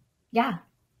 Yeah.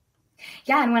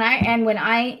 And when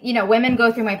I, you know, women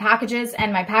go through my packages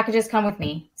and my packages come with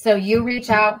me. So you reach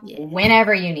out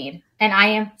whenever you need. And I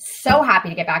am so happy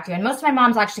to get back to you. And most of my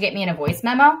moms actually get me in a voice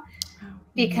memo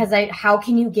because how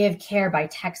can you give care by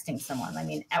texting someone? I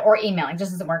mean, or emailing,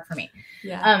 just doesn't work for me.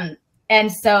 And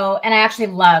I actually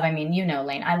love, I mean, you know,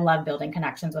 Layne, I love building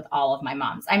connections with all of my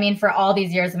moms. I mean, for all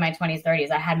these years in my 20s,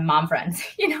 30s, I had mom friends,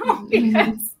 you know,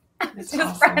 because I was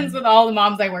just friends with all the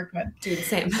moms I worked with. Do the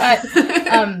same. But,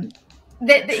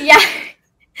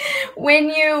 when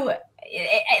you,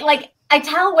 like, I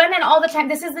tell women all the time,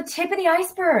 this is the tip of the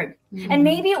iceberg. And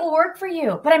maybe it will work for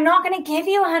you, but I'm not going to give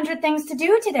you 100 things to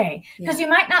do today because you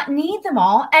might not need them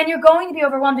all and you're going to be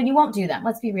overwhelmed and you won't do them.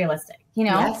 Let's be realistic, you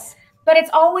know? Yes. But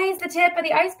it's always the tip of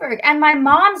the iceberg. And my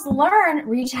moms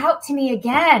reach out to me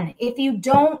again. If you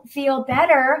don't feel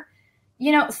better,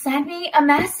 you know, send me a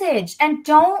message and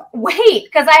don't wait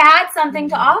because I had something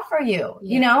to offer you,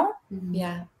 you know?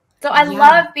 So I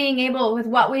love being able, with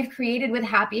what we've created with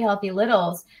Happy Healthy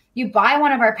Littles, you buy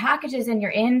one of our packages and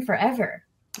you're in forever.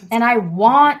 And I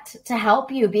want to help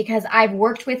you because I've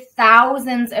worked with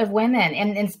thousands of women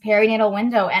in perinatal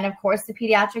window and, of course, the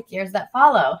pediatric years that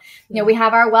follow. You know, we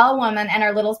have our Well Woman and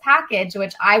our Littles package,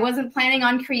 which I wasn't planning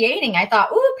on creating. I thought,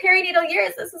 ooh, perinatal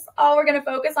years, this is all we're going to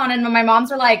focus on. And my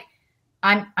moms are like,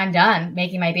 I'm done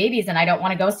making my babies and I don't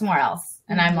want to go somewhere else.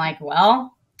 And I'm like,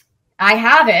 well, I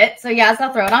have it. So yes,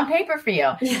 I'll throw it on paper for you.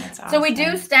 Awesome. So we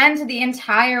do stand to the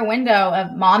entire window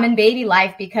of mom and baby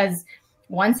life because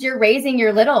once you're raising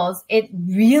your littles, it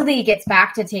really gets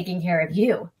back to taking care of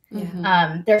you.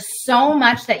 There's so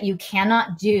much that you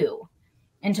cannot do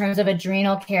in terms of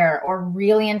adrenal care or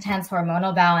really intense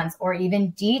hormonal balance or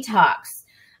even detox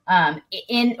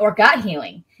or gut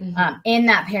healing in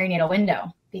that perinatal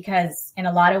window, because in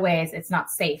a lot of ways it's not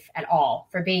safe at all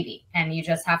for baby. And you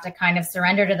just have to kind of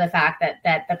surrender to the fact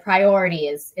that the priority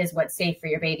is what's safe for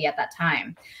your baby at that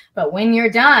time. But when you're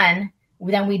done,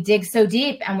 then we dig so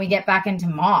deep and we get back into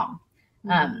mom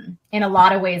in a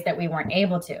lot of ways that we weren't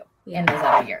able to in those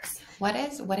other years. What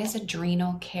does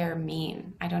adrenal care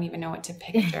mean? I don't even know what to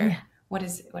picture. What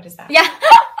is that?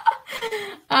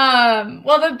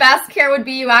 Well, the best care would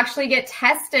be you actually get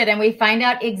tested and we find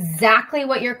out exactly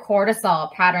what your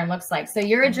cortisol pattern looks like. So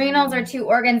your adrenals are 2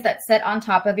 organs that sit on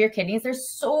top of your kidneys. They're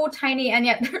so tiny and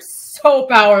yet they're so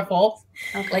powerful.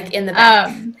 Okay. Like in the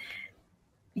back.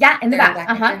 Yeah, in the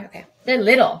back. Okay. They're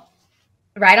little,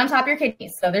 right on top of your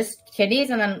kidneys. So there's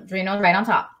kidneys and then adrenals right on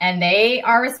top. And they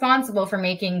are responsible for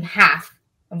making half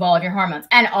of all of your hormones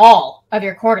and all of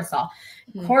your cortisol.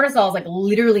 Cortisol is like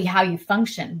literally how you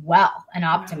function well and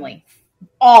optimally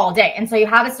all day. And so you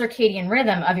have a circadian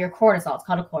rhythm of your cortisol. It's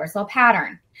called a cortisol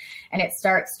pattern. And it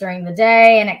starts during the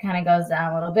day and it kind of goes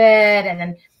down a little bit. And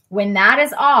then when that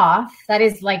is off, that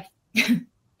is like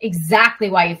exactly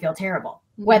why you feel terrible.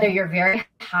 Whether you're very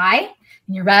high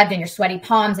and you're red and you're sweaty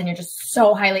palms and you're just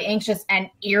so highly anxious and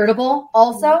irritable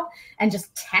also and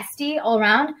just testy all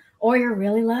around, or you're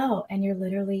really low and you're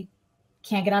literally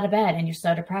can't get out of bed and you're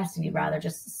so depressed and you'd rather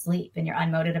just sleep and you're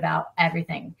unmotivated about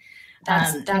everything.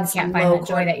 That's can't find the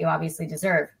joy that you obviously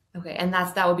deserve. Okay. And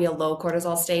that would be a low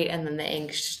cortisol state. And then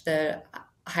the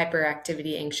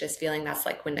hyperactivity, anxious feeling, that's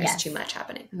like when there's too much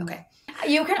happening. Okay.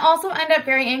 You can also end up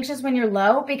very anxious when you're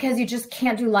low because you just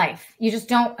can't do life. You just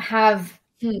don't have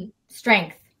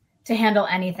strength to handle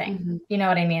anything. You know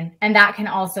what I mean? And that can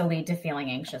also lead to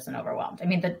feeling anxious and overwhelmed. I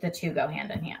mean, the 2 go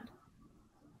hand in hand.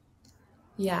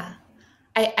 Yeah.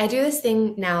 I do this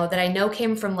thing now that I know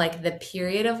came from like the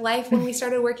period of life when we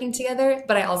started working together,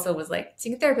 but I also was like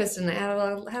seeing a therapist and I had a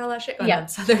lot of shit going on.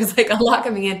 So there's like a lot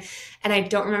coming in and I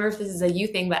don't remember if this is a you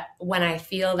thing, but when I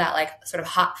feel that like sort of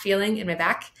hot feeling in my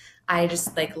back, I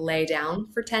just like lay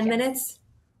down for 10 minutes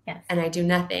and I do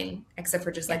nothing except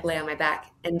for just like lay on my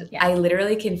back. And I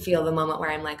literally can feel the moment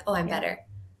where I'm like, oh, I'm better.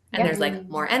 And there's like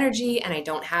more energy and I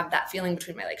don't have that feeling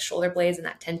between my like shoulder blades and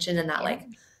that tension and that like,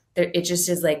 it just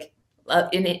is like,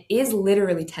 and it is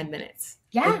literally 10 minutes.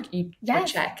 Yeah. Like you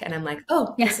check and I'm like,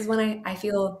 oh, this is when I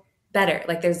feel better.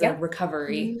 Like there's a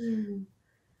recovery.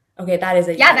 Okay. That is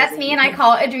that's me. And I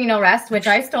call it adrenal rest, which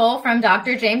I stole from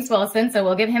Dr. James Wilson. So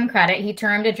we'll give him credit. He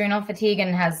termed adrenal fatigue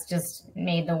and has just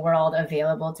made the world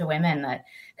available to women that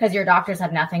because your doctors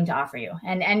have nothing to offer you.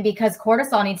 And because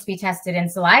cortisol needs to be tested in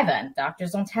saliva and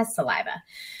doctors don't test saliva.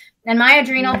 And my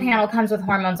adrenal panel comes with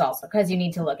hormones also because you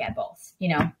need to look at both, you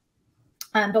know.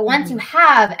 But once you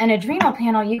have an adrenal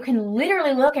panel, you can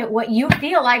literally look at what you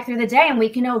feel like through the day and we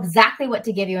can know exactly what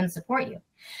to give you and support you.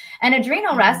 And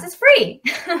adrenal rest is free.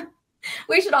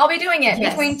 We should all be doing it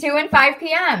between 2 and 5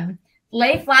 p.m.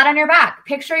 Lay flat on your back.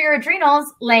 Picture your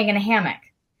adrenals laying in a hammock.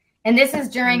 And this is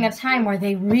during a time where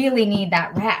they really need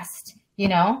that rest, you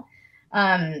know?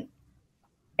 And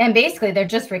basically they're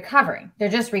just recovering. They're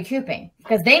just recouping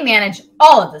because they manage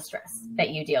all of the stress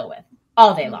that you deal with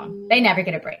all day long. They never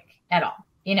get a break at all,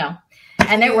 you know,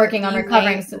 and they're working on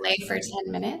recovering. Lay for 10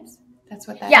 minutes. That's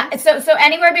what that is. So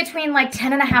anywhere between like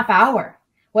 10 and a half hour,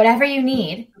 whatever you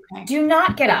need. Do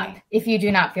not get up if you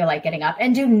do not feel like getting up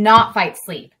and do not fight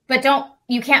sleep, but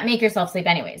you can't make yourself sleep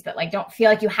anyways, but like, don't feel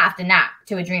like you have to nap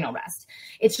to adrenal rest.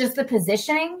 It's just the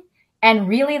positioning and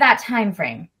really that time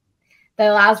frame that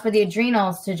allows for the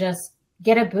adrenals to just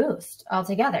get a boost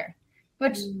altogether,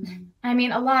 which I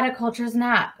mean, a lot of cultures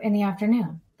nap in the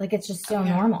afternoon. Like it's just so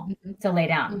normal to lay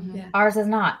down. Ours is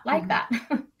not like that.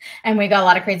 And we got a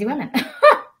lot of crazy women.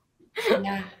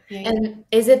 And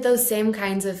is it those same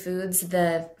kinds of foods,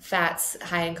 the fats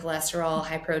high in cholesterol,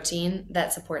 high protein,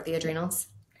 that support the adrenals?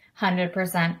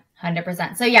 100%.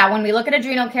 100%. So yeah, when we look at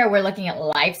adrenal care, we're looking at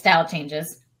lifestyle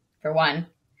changes for one,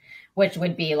 which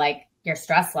would be like your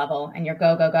stress level and your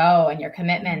go, and your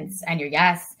commitments and your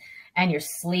and your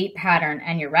sleep pattern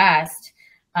and your rest,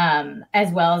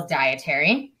 as well as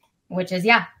dietary, which is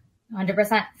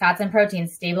 100% fats and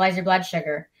proteins, stabilize your blood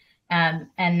sugar. And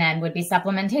then would be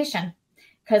supplementation.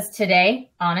 Because today,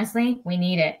 honestly, we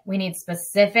need it. We need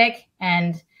specific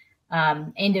and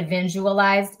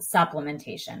individualized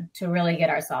supplementation to really get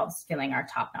ourselves feeling our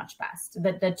top-notch best.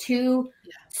 The two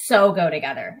so go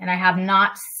together. And I have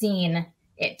not seen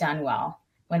it done well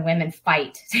when women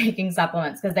fight taking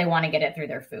supplements because they want to get it through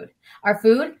their food. Our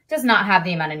food does not have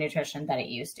the amount of nutrition that it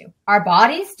used to. Our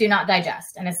bodies do not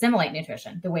digest and assimilate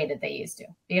nutrition the way that they used to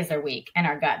because they're weak, and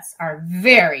our guts are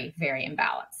very, very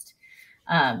imbalanced.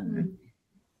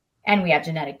 And we have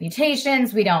genetic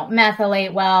mutations. We don't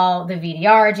methylate well, the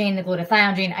VDR gene, the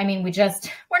glutathione gene. I mean,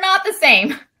 we're not the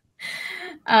same.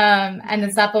 And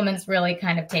the supplements really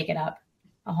kind of take it up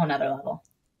a whole nother level.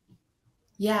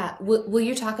 Yeah. Will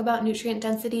you talk about nutrient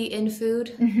density in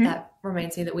food? That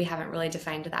reminds me that we haven't really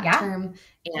defined that term.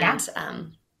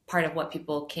 And part of what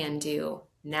people can do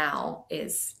now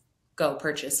is go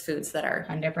purchase foods that are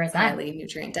 100% highly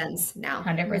nutrient dense now.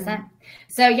 100%.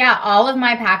 So yeah, all of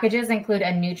my packages include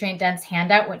a nutrient dense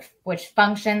handout, which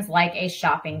functions like a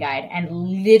shopping guide. And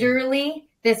literally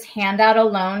this handout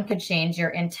alone could change your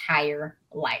entire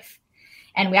life.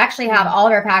 And we actually have all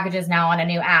of our packages now on a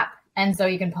new app. And so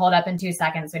you can pull it up in 2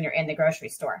 seconds when you're in the grocery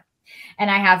store. And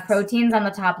I have proteins on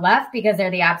the top left because they're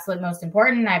the absolute most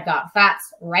important. I've got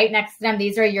fats right next to them.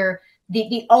 These are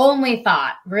the only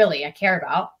thought really I care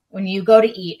about when you go to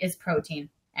eat is protein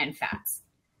and fats.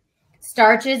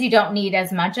 Starches you don't need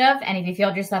as much of. And if you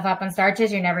filled yourself up on starches,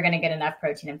 you're never going to get enough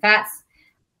protein and fats.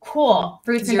 Cool.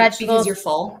 Fruits and vegetables. Because you're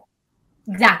full.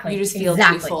 Exactly. You just feel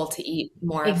too full to eat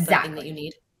more of the thing that you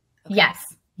need. Okay.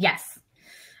 Yes.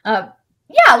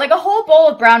 Yeah, like a whole bowl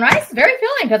of brown rice, very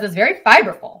filling because it's very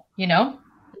fiberful, you know?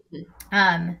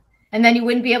 And then you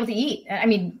wouldn't be able to eat. I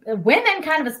mean, women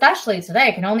kind of especially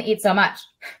today can only eat so much.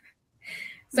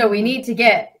 So we need to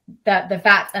get the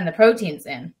fats and the proteins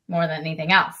in more than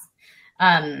anything else.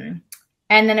 And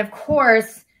then, of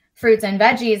course, fruits and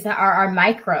veggies are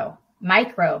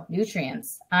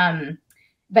micronutrients.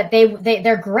 But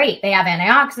they're great. They have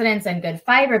antioxidants and good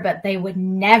fiber, but they would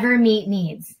never meet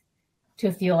needs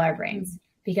to fuel our brains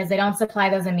because they don't supply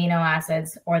those amino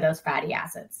acids or those fatty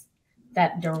acids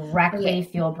that directly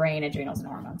fuel brain, adrenals, and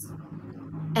hormones.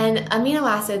 And amino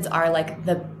acids are like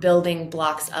the building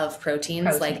blocks of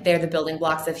proteins. Like they're the building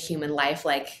blocks of human life.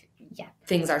 Like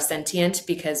things are sentient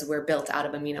because we're built out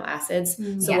of amino acids.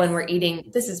 So when we're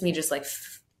eating, this is me just like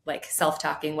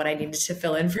self-talking what I needed to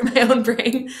fill in for my own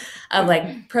brain of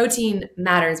like protein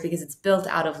matters because it's built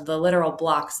out of the literal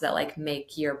blocks that like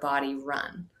make your body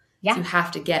run. So you have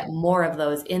to get more of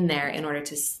those in there in order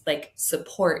to like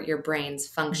support your brain's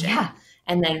function.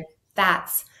 And then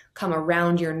fats come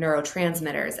around your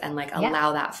neurotransmitters and like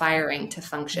allow that firing to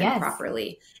function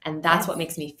properly. And that's what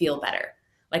makes me feel better.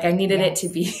 Like I needed it to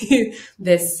be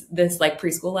this like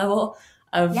preschool level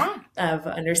of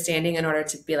understanding in order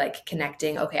to be like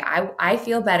connecting. Okay, I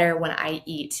feel better when I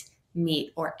eat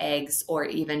meat or eggs or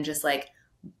even just like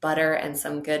butter and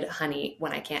some good honey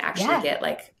when I can't actually get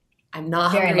like, I'm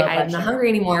not hungry. I'm not hungry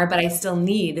anymore, but I still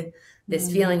need this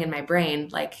feeling in my brain.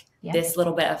 Like this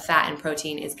little bit of fat and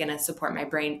protein is going to support my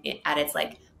brain at its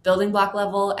like building block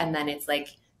level. And then it's like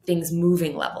things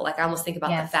moving level. Like I almost think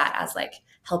about the fat as like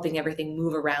helping everything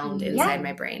move around inside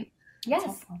my brain.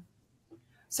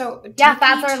 So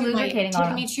fats are lubricating.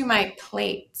 Take me to my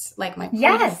plate, like my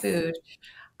plate of food.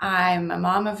 I'm a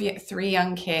mom of 3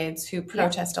 young kids who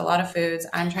protest a lot of foods.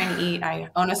 I'm trying to eat. I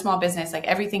own a small business. Like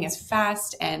everything is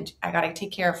fast and I got to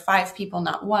take care of 5 people,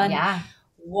 not 1.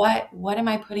 What am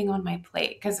I putting on my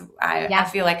plate? Because I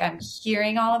feel like I'm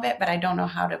hearing all of it, but I don't know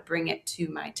how to bring it to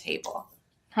my table.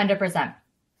 100%.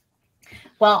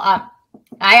 Well, I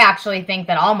actually think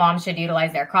that all moms should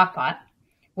utilize their crock pot,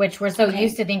 which we're so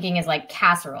used to thinking is like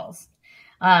casseroles.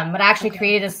 But I actually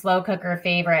created a slow cooker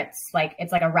favorites. Like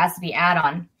it's like a recipe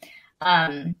add-on.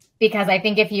 Because I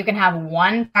think if you can have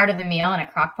one part of the meal in a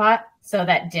crock pot so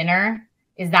that dinner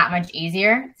is that much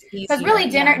easier. Because really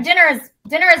dinner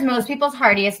is most people's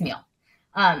heartiest meal.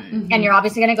 And you're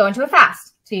obviously going to go into a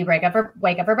fast. So you wake up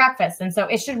for breakfast. And so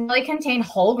it should really contain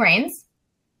whole grains.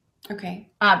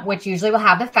 Which usually will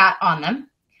have the fat on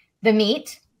them. The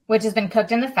meat, which has been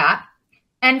cooked in the fat.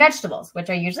 And vegetables, which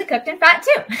are usually cooked in fat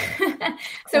too.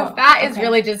 So fat is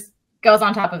really just goes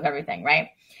on top of everything, right?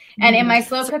 And in my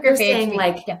slow cooker phase,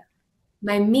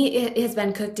 my meat has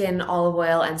been cooked in olive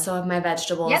oil and so have my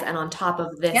vegetables. And on top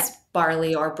of this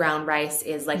barley or brown rice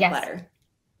is like butter.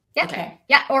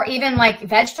 Or even like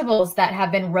vegetables that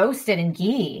have been roasted in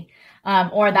ghee.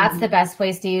 Or that's the best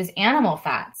place to use animal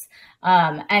fats.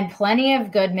 And plenty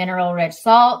of good mineral rich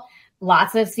salt.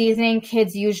 Lots of seasoning.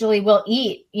 Kids usually will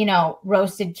eat,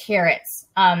 roasted carrots.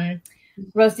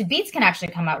 Roasted beets can actually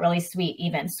come out really sweet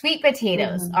even. Sweet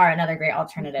potatoes are another great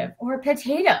alternative. Or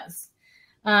potatoes.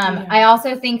 I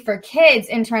also think for kids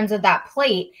in terms of that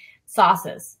plate,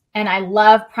 sauces. And I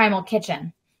love Primal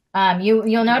Kitchen.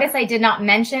 You'll notice I did not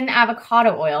mention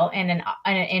avocado oil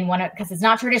in one because it's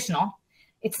not traditional.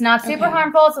 It's not super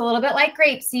harmful. It's a little bit like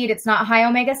grapeseed. It's not high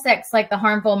omega-6 like the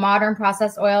harmful modern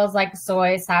processed oils like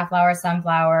soy, safflower,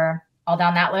 sunflower, all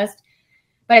down that list.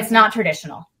 But it's not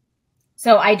traditional.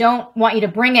 So I don't want you to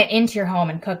bring it into your home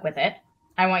and cook with it.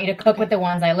 I want you to cook with the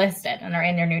ones I listed and are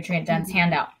in their nutrient-dense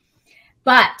handout.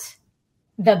 But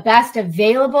the best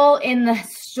available in the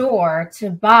store to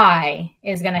buy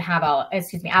is going to have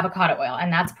avocado oil,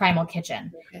 and that's Primal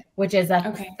Kitchen, which is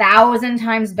 1,000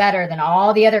 times better than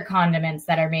all the other condiments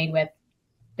that are made with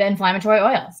the inflammatory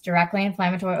oils, directly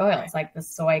inflammatory oils like the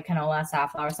soy, canola,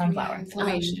 safflower, sunflower.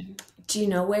 Inflammation. Do you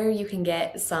know where you can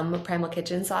get some Primal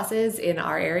Kitchen sauces in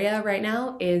our area right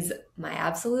now? Is my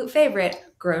absolute favorite,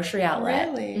 Grocery Outlet.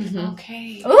 Really? Mm-hmm.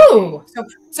 Okay. Ooh.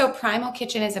 So Primal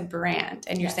Kitchen is a brand,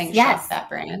 and you're saying Yes. shop that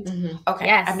brand. Mm-hmm. Okay.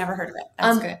 Yes. I've never heard of it.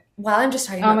 That's good. While I'm just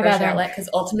talking Oh about my Grocery God, Outlet, because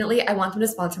ultimately I want them to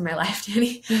sponsor my life,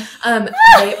 Dani.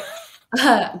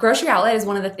 Grocery Outlet is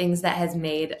one of the things that has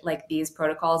made like these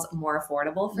protocols more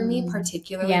affordable for me,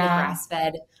 particularly the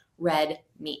grass-fed red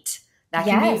meat. That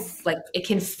can be like, it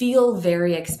can feel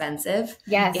very expensive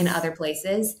in other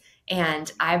places.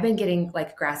 And I've been getting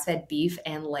like grass-fed beef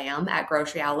and lamb at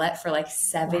Grocery Outlet for like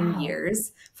 7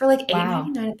 years for like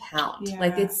 $8.99 a pound. Yeah.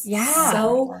 Like it's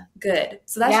so good.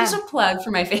 So that's just a plug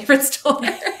for my favorite store.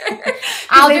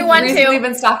 I'll do one too. We've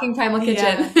been stocking Primal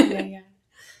Kitchen.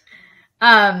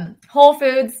 Whole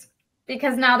Foods,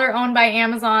 because now they're owned by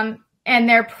Amazon and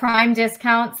their prime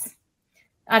discounts.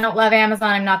 I don't love Amazon,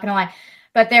 I'm not going to lie.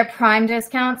 But their prime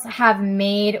discounts have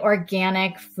made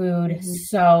organic food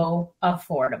so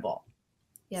affordable.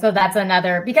 Yep. So that's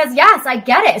another, because yes, I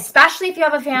get it, especially if you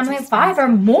have a family of 5 or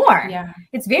more. Yeah.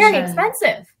 It's very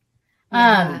expensive.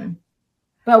 Yeah.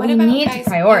 But we need to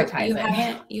prioritize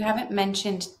it. You haven't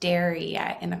mentioned dairy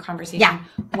yet in the conversation. Yeah.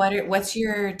 What's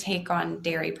your take on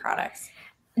dairy products?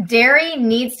 Dairy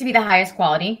needs to be the highest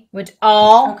quality, which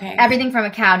everything from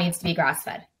a cow needs to be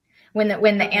grass-fed. When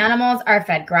the animals are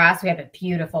fed grass, we have a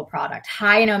beautiful product,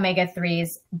 high in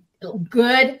omega-3s,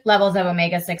 good levels of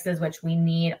omega-6s, which we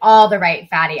need, all the right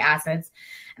fatty acids.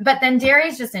 But then dairy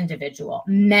is just individual.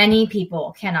 Many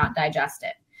people cannot digest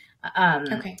it.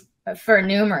 For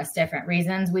numerous different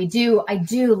reasons. I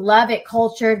do love it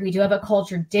cultured. We do have a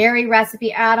cultured dairy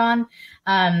recipe add-on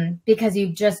because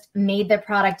you've just made the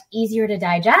product easier to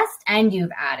digest and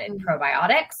you've added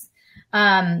probiotics.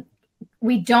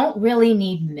 We don't really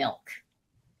need milk.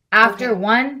 After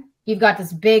one, you've got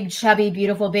this big, chubby,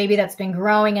 beautiful baby that's been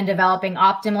growing and developing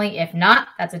optimally. If not,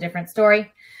 that's a different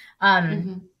story. But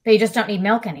you just don't need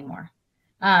milk anymore.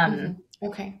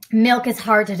 Milk is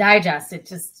hard to digest.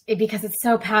 Because it's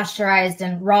so pasteurized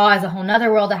and raw is a whole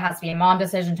nother world. That has to be a mom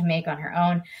decision to make on her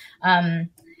own.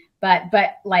 But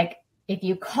like if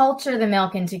you culture the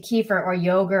milk into kefir or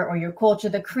yogurt, or you culture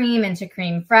the cream into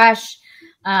cream fresh,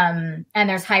 and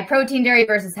there's high protein dairy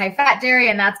versus high fat dairy,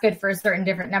 and that's good for a certain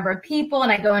different number of people.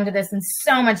 And I go into this in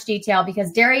so much detail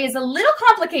because dairy is a little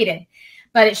complicated.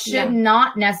 But it should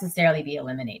not necessarily be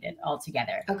eliminated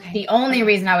altogether. The only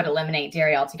reason I would eliminate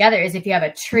dairy altogether is if you have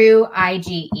a true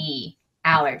IgE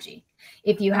allergy.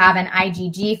 If you have an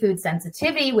IgG food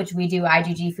sensitivity, which we do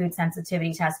IgG food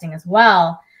sensitivity testing as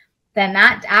well, then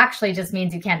that actually just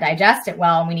means you can't digest it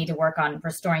well, and we need to work on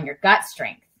restoring your gut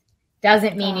strength.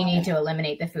 Doesn't mean you need to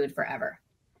eliminate the food forever.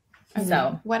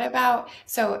 So what about,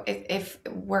 if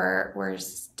we're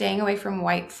staying away from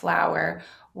white flour,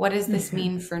 what does this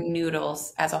mean for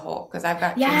noodles as a whole? Because I've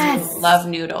got kids who love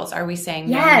noodles. Are we saying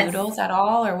no noodles at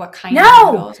all, or what kind of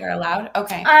noodles are allowed?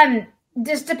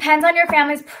 Just depends on your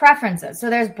family's preferences. So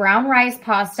there's brown rice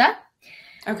pasta,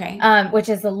 which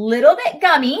is a little bit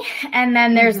gummy, and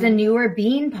then there's the newer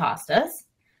bean pastas,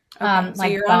 so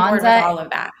like you're on board with all of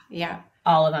that.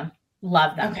 All of them,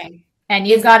 love them. And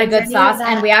you've got a good sauce,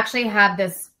 and we actually have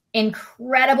this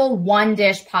incredible one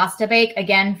dish pasta bake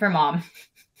again for mom.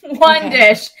 One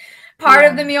dish, part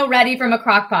of the meal ready from a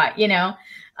crock pot,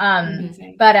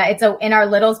 but it's in our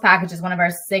Littles package is one of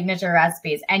our signature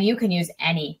recipes, and you can use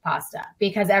any pasta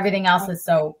because everything else is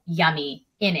so yummy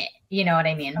in it. You know what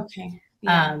I mean?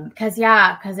 Because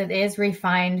it is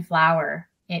refined flour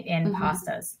in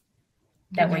pastas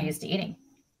that we're used to eating.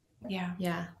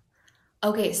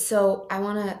 Okay, so I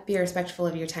want to be respectful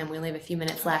of your time. We only have a few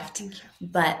minutes left,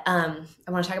 but I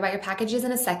want to talk about your packages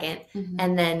in a second.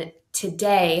 And then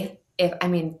today,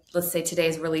 let's say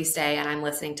today's release day and I'm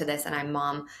listening to this and I'm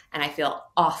mom and I feel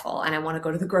awful and I want to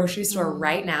go to the grocery store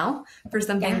right now for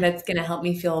something that's going to help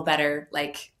me feel better,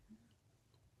 like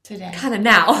today, kind of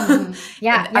now. Are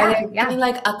there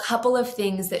like a couple of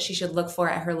things that she should look for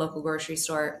at her local grocery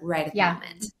store right at the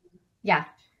moment?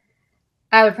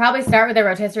 I would probably start with a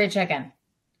rotisserie chicken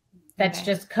that's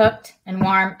just cooked and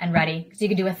warm and ready, because you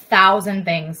could do 1,000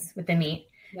 things with the meat.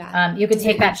 You could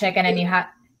take that chicken and you have...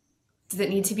 Does it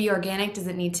need to be organic? Does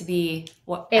it need to be...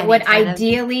 It would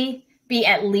ideally be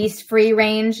at least free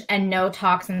range and no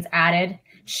toxins added.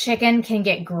 Chicken can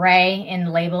get gray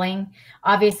in labeling.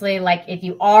 Obviously, like if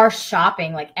you are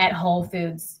shopping like at Whole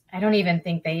Foods, I don't even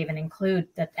think they even include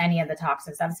any of the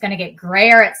toxins. It's going to get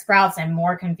grayer at Sprouts and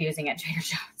more confusing at Trader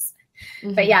Joe's.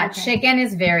 But chicken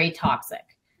is very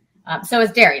toxic. So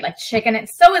is dairy, like chicken.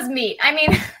 So is meat. I mean,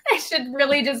 it should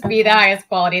really just be the highest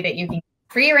quality that you can.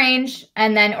 Free range,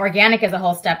 and then organic is a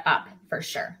whole step up for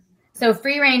sure. So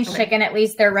free range chicken, at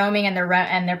least they're roaming and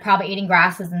they're probably eating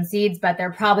grasses and seeds, but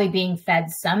they're probably being fed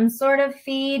some sort of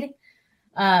feed.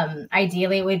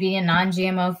 Ideally it would be a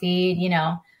non-GMO feed, you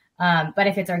know. But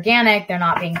if it's organic, they're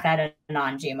not being fed a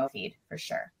non-GMO feed for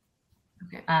sure.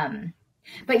 Okay.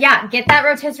 But yeah, get that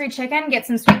rotisserie chicken, get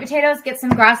some sweet potatoes, get some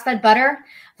grass-fed butter.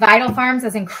 Vital Farms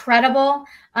is incredible.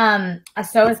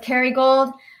 So is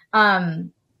Kerrygold.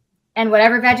 And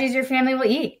whatever veggies your family will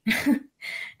eat.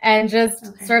 And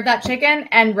just serve that chicken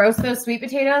and roast those sweet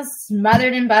potatoes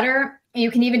smothered in butter.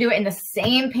 You can even do it in the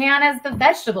same pan as the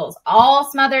vegetables, all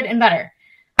smothered in butter.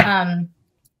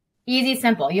 Easy,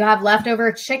 simple. You have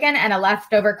leftover chicken and a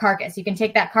leftover carcass. You can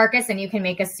take that carcass and you can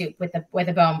make a soup with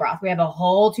a bone broth. We have a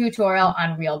whole tutorial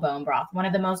on real bone broth, one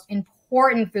of the most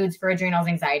important foods for adrenals,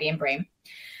 anxiety, and brain,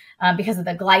 because of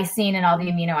the glycine and all the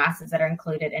amino acids that are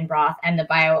included in broth and the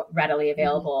bio readily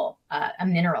available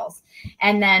minerals.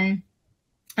 And then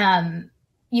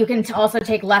you can also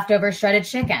take leftover shredded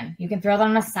chicken. You can throw that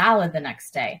on a salad the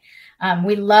next day.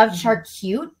 We love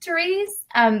charcuteries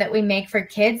that we make for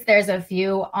kids. There's a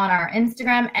few on our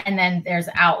Instagram, and then there's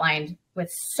outlined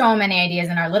with so many ideas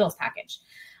in our littles package.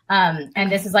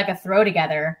 And this is like a throw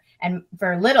together. And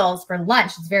for littles, for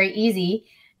lunch, it's very easy.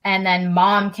 And then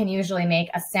mom can usually make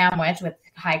a sandwich with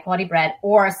high quality bread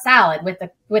or a salad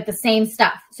with the same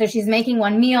stuff. So she's making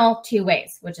one meal 2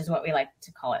 ways, which is what we like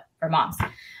to call it for moms.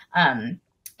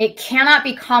 It cannot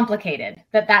be complicated,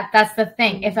 but that's the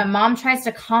thing. If a mom tries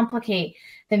to complicate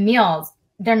the meals,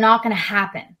 they're not going to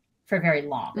happen for very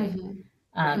long.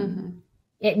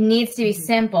 It needs to be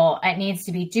simple. It needs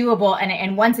to be doable.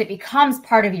 And once it becomes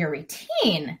part of your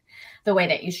routine, the way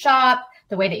that you shop,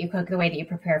 the way that you cook, the way that you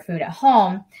prepare food at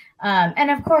home. And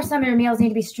of course, some of your meals need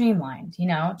to be streamlined. You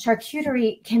know,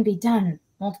 charcuterie can be done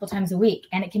multiple times a week,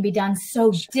 and it can be done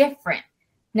so different.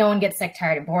 No one gets sick,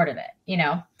 tired, and bored of it, you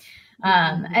know?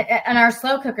 And our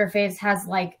slow cooker phase has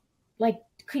like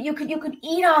you could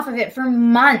eat off of it for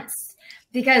months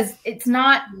because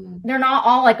they're not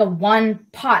all like a one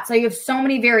pot. So you have so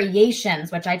many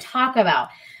variations, which I talk about,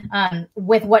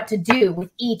 with what to do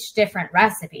with each different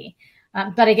recipe.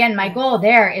 But again, my goal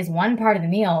there is one part of the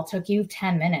meal took you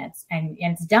 10 minutes and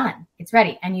it's done. It's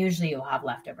ready. And usually you'll have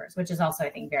leftovers, which is also, I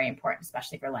think, very important,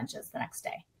 especially for lunches the next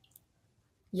day.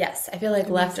 Yes, I feel like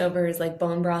leftovers, like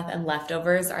bone broth and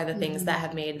leftovers are the things that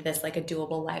have made this like a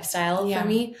doable lifestyle for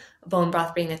me. Bone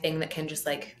broth being a thing that can just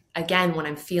like, again, when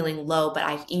I'm feeling low, but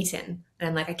I've eaten and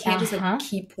I'm like, I can't just like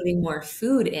keep putting more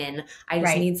food in. I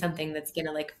just need something that's going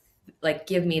to like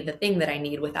give me the thing that I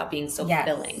need without being so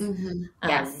filling.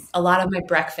 A lot of my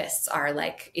breakfasts are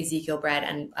like Ezekiel bread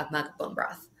and a mug of bone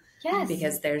broth. Yes.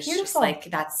 Because there's just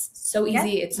like, that's so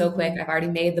easy. It's so quick. I've already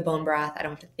made the bone broth. I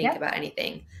don't have to think about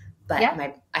anything. But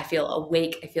I feel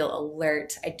awake. I feel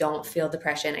alert. I don't feel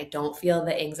depression. I don't feel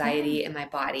the anxiety in my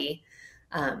body.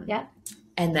 And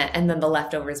then the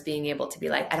leftovers being able to be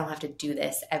like, I don't have to do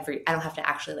this I don't have to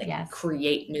actually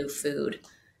create new food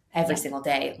every single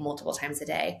day, multiple times a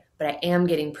day. But I am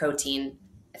getting protein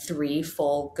 3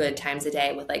 full good times a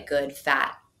day with like good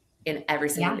fat in every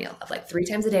single meal. Of like 3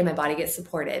 times a day, my body gets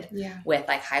supported with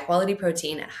like high quality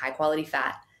protein and high quality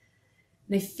fat.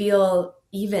 And I feel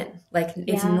even like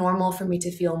it's normal for me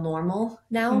to feel normal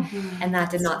now. And that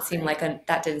did not seem like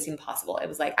that didn't seem possible. It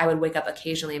was like, I would wake up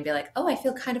occasionally and be like, oh, I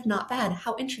feel kind of not bad.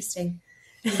 How interesting.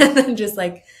 And then just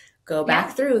like go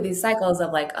back through these cycles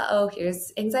of like, oh,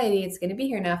 here's anxiety. It's going to be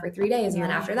here now for 3 days. And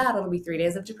then after that, it'll be 3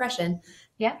 days of depression.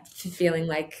 Feeling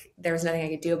like there was nothing I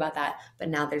could do about that. But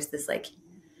now there's this like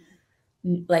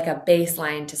a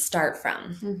baseline to start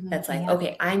from. That's like,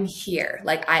 okay, I'm here.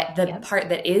 Like the part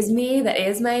that is me, that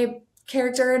is my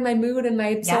character and my mood and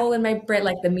my soul and my brain,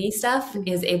 like the me stuff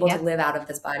is able to live out of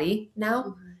this body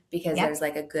now because there's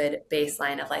like a good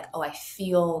baseline of like, oh, I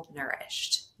feel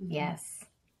nourished.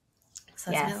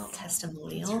 So that's my little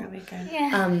testimonial. That's really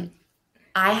good.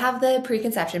 I have the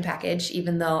preconception package,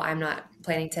 even though I'm not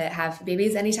planning to have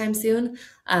babies anytime soon.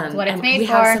 What it's made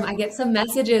for. I get some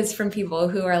messages from people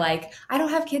who are like, I don't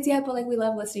have kids yet, but like we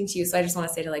love listening to you. So I just want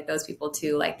to say to like those people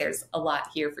too, like there's a lot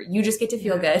here for you. Just get to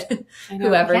feel good.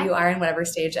 Whoever you are in whatever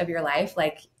stage of your life,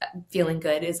 like feeling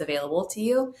good is available to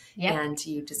you and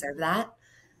you deserve that.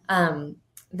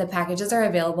 The packages are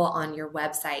available on your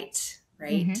website,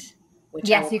 right? Which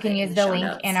yes, you can use the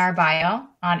link in our bio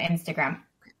on Instagram.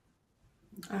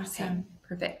 Awesome.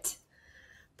 Okay.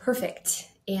 Perfect.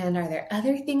 And are there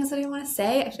other things that I want to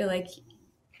say? I feel like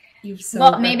you've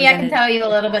maybe I can tell you a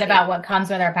little bit about what comes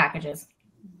with our packages.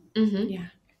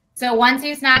 So once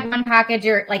you snag one package,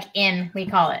 you're like we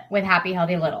call it, with Happy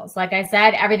Healthy Littles. Like I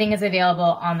said, everything is available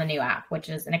on the new app, which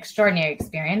is an extraordinary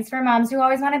experience for moms who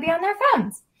always want to be on their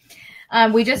phones.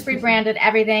 We just rebranded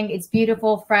everything. It's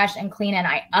beautiful, fresh, and clean. And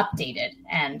I updated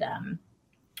and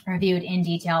reviewed in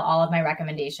detail all of my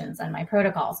recommendations and my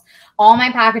protocols. All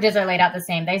my packages are laid out the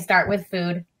same. They start with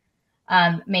food,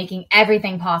 making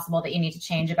everything possible that you need to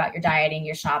change about your dieting,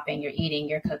 your shopping, your eating,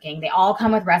 your cooking. They all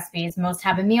come with recipes. Most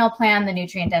have a meal plan, the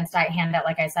nutrient dense diet handout,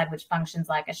 like I said, which functions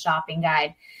like a shopping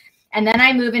guide. And then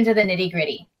I move into the nitty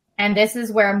gritty. And this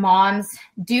is where moms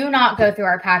do not go through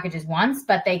our packages once,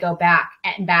 but they go back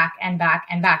and back and back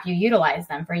and back. You utilize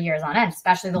them for years on end,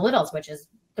 especially the littles, which is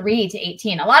 3 to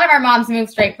 18. A lot of our moms move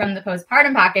straight from the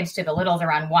postpartum package to the littles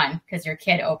around 1 because your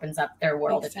kid opens up their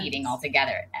world of eating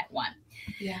altogether at 1.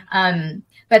 Yeah.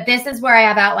 But this is where I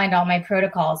have outlined all my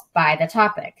protocols by the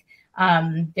topic.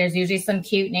 There's usually some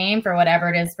cute name for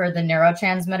whatever it is for the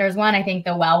neurotransmitters one. I think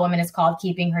the well woman is called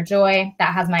Keeping Her Joy.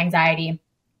 That has my anxiety,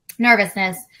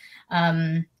 nervousness,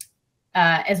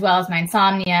 as well as my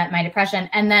insomnia, my depression.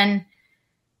 And then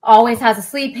always has a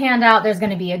sleep handout. There's going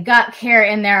to be a gut care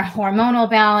in there, hormonal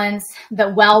balance. The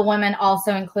well woman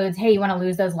also includes, hey, you want to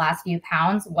lose those last few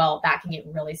pounds? Well, that can get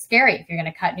really scary if you're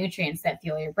going to cut nutrients that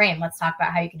fuel your brain. Let's talk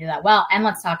about how you can do that well. And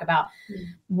let's talk about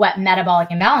what metabolic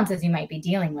imbalances you might be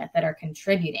dealing with that are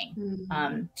contributing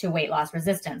to weight loss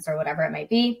resistance or whatever it might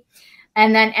be.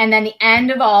 And then the end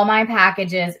of all my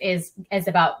packages is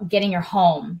about getting your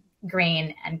home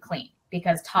green and clean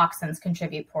because toxins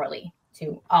contribute poorly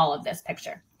to all of this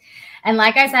picture. And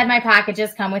like I said, my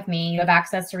packages come with me. You have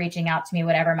access to reaching out to me,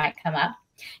 whatever might come up.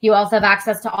 You also have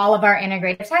access to all of our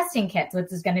integrated testing kits,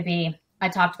 which is going to be, I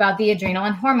talked about the adrenal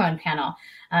and hormone panel.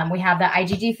 We have the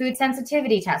IgG food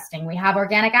sensitivity testing. We have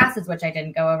organic acids, which I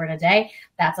didn't go over today.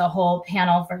 That's a whole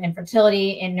panel for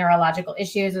infertility and neurological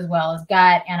issues, as well as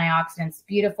gut, antioxidants,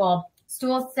 beautiful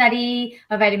stool study,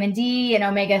 a vitamin D and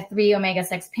omega-3,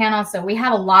 omega-6 panel. So we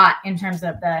have a lot in terms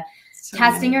of the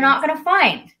testing you're not going to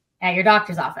find at your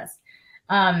doctor's office.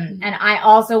 And I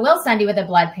also will send you with a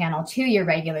blood panel to your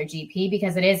regular GP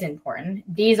because it is important.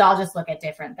 These all just look at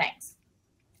different things.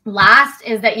 Last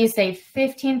is that you save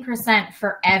 15%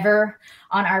 forever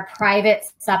on our private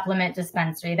supplement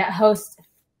dispensary that hosts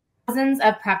thousands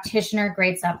of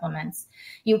practitioner-grade supplements.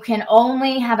 You can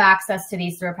only have access to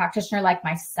these through a practitioner like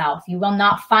myself. You will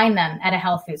not find them at a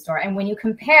health food store. And when you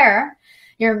compare,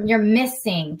 you're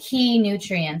missing key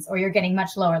nutrients or you're getting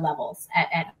much lower levels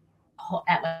at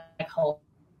like Whole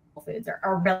Foods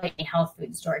or really health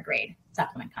food store grade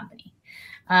supplement company.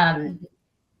 And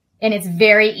it's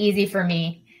very easy for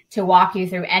me to walk you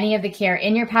through any of the care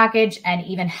in your package and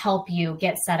even help you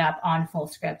get set up on full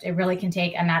script. It really can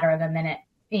take a matter of a minute,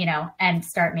 and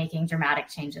start making dramatic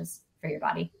changes for your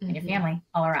body and your family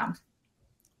all around.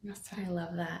 I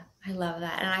love that.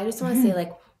 And I just want to say,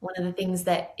 like, one of the things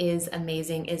that is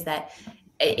amazing is that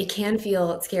it can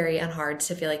feel scary and hard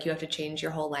to feel like you have to change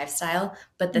your whole lifestyle.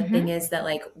 But the thing is that,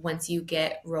 like, once you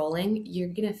get rolling, you're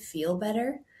going to feel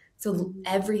better. So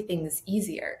everything's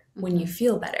easier when you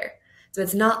feel better. So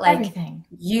it's not like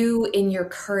you in your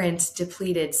current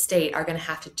depleted state are going to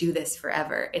have to do this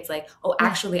forever. It's like, oh,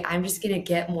 actually, I'm just going to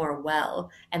get more well,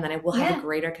 and then I will have a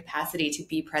greater capacity to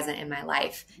be present in my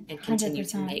life and continue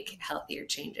 100%. To make healthier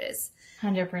changes.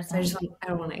 100%. So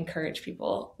I want to encourage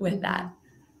people with that.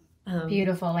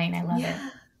 Beautiful, Layne. I love it.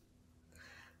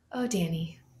 Oh,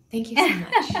 Dani, thank you so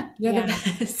much. You're the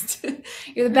best.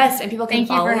 You're the best. And people can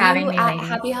follow you at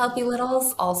Happy Healthy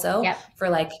Littles also for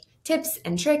like tips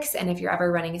and tricks. And if you're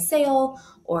ever running a sale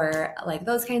or like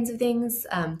those kinds of things,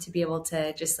 to be able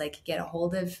to just like get a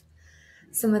hold of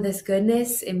some of this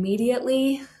goodness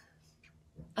immediately.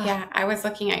 Yeah, I was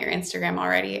looking at your Instagram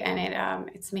already, and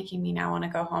it's making me now want to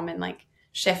go home and like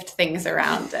shift things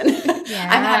around. And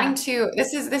I'm having to,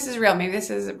 this is real. Maybe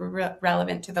this is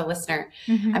relevant to the listener.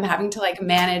 I'm having to like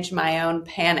manage my own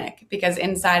panic because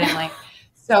inside I'm like,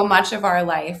 so much of our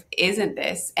life isn't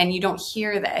this, and you don't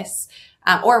hear this.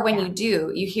 Or when you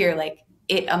do, you hear like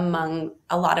it among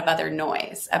a lot of other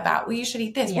noise about, well, you should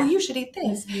eat this. Well, you should eat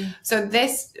this. So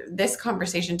this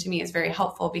conversation to me is very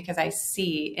helpful because I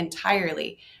see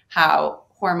entirely how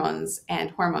hormones and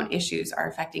hormone issues are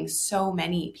affecting so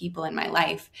many people in my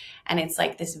life. And it's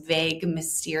like this vague,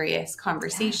 mysterious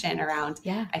conversation around,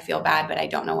 I feel bad, but I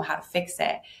don't know how to fix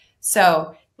it.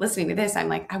 So listening to this, I'm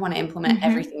like, I want to implement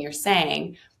everything you're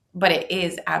saying, but it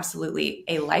is absolutely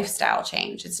a lifestyle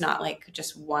change. It's not like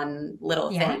just one little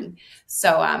thing.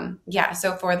 So,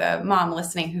 so for the mom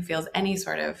listening who feels any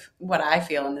sort of what I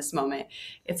feel in this moment,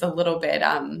 it's a little bit,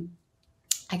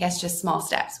 I guess, just small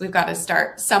steps. We've got to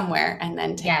start somewhere and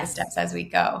then take the steps as we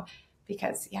go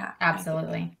because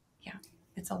absolutely.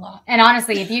 It's a lot. And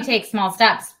honestly, if you take small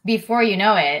steps before you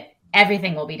know it,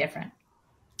 everything will be different.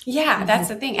 Yeah, that's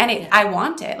the thing. And I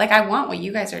want it. Like, I want what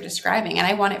you guys are describing, and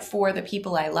I want it for the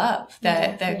people I love.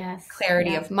 The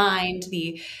clarity of mind,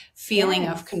 the feeling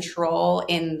of control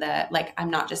in the, like,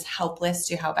 I'm not just helpless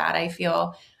to how bad I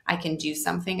feel. I can do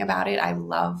something about it. I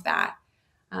love that.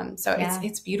 So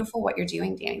it's beautiful what you're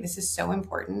doing, Dani. This is so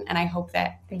important. And I hope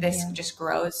that this just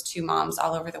grows to moms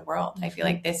all over the world. I feel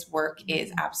like this work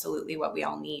is absolutely what we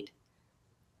all need.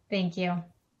 Thank you.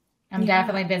 I'm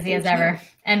definitely busy as ever.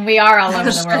 And we are all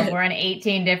over the world. We're in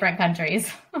 18 different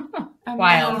countries.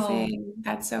 Amazing.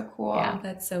 That's so cool. Yeah,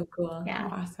 that's so cool. Yeah.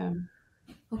 Awesome.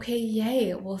 Okay,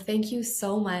 yay. Well, thank you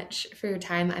so much for your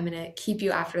time. I'm going to keep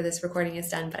you after this recording is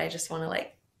done, but I just want to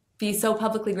be so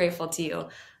publicly grateful to you.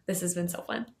 This has been so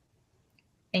fun.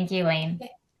 Thank you, Layne.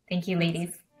 Okay. Thank you,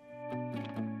 ladies.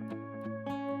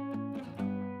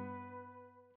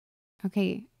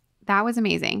 Okay, that was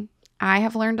amazing. I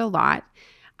have learned a lot.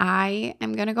 I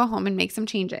am going to go home and make some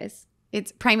changes.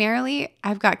 It's primarily,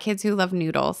 I've got kids who love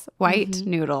noodles, white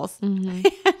noodles. And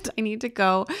I need to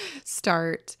go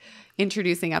start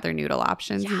introducing other noodle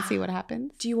options and see what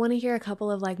happens. Do you want to hear a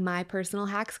couple of my personal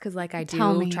hacks? Because I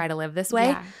do try to live this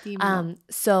way. Yeah,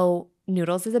 so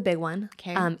noodles is a big one.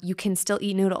 Okay. You can still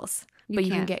eat noodles. But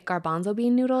you can get garbanzo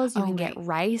bean noodles. You can get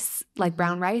rice,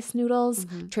 brown rice noodles.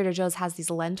 Trader Joe's has these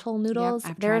lentil noodles.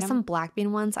 There are some black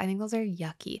bean ones. I think those are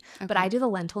yucky. Okay. But I do the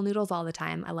lentil noodles all the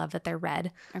time. I love that they're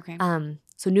red. Okay.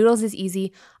 So noodles is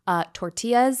easy.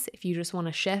 Tortillas, if you just want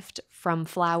to shift from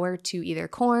flour to either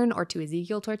corn or to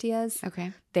Ezekiel tortillas.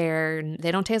 Okay.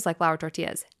 They don't taste like flour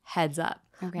tortillas. Heads up.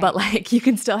 Okay. But you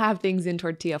can still have things in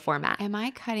tortilla format. Am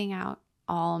I cutting out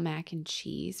all mac and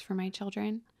cheese for my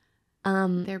children?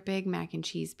 They're big mac and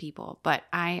cheese people, but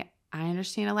I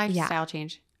understand a lifestyle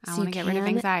change. I want to get rid of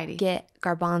anxiety. Get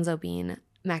garbanzo bean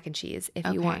mac and cheese if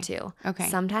you want to. Okay.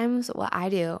 Sometimes what I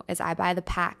do is I buy the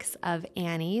packs of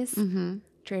Annie's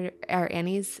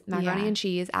Annie's macaroni and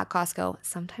cheese at Costco.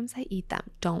 Sometimes I eat them.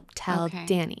 Don't tell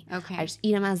Dani. Okay. I just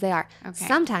eat them as they are. Okay.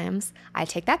 Sometimes I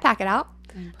take that packet out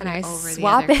and I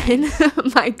swap in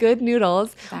my good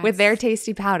noodles with their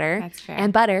tasty powder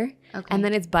and butter. Okay. And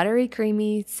then it's buttery,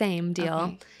 creamy, same deal.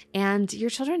 Okay. And your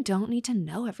children don't need to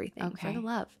know everything for the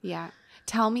love. Yeah.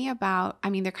 Tell me about,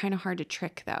 they're kind of hard to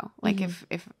trick though.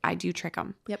 If I do trick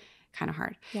them, kind of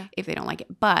hard if they don't like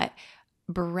it. But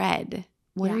bread,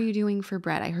 what are you doing for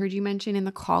bread? I heard you mention in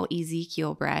the call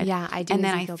Ezekiel bread. Yeah, I do. And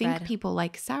then Ezekiel I think bread. People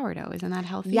like sourdough. Isn't that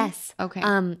healthy? Yes. Okay.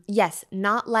 Yes.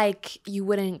 Not you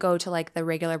wouldn't go to the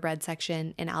regular bread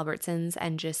section in Albertsons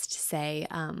and just say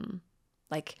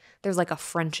there's a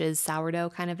French's sourdough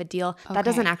kind of a deal. Okay. That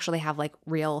doesn't actually have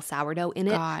real sourdough in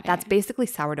it. That's basically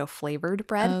sourdough flavored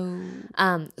bread.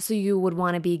 Oh. So you would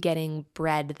want to be getting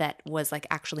bread that was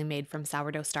actually made from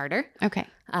sourdough starter. Okay.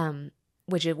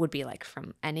 Which it would be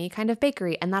from any kind of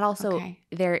bakery. And that also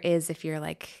there is, if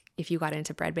you got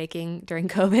into bread baking during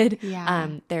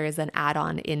COVID, there is an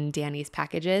add-on in Dani's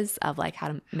packages of how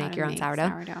to make your own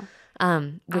sourdough.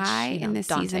 Which, in this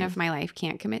season of my life,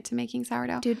 can't commit to making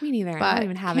sourdough. Dude, me neither. I don't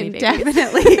even have any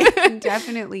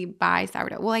definitely buy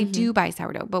sourdough. Well, I do buy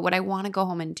sourdough, but what I want to go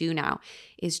home and do now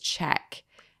is check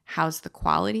how's the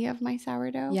quality of my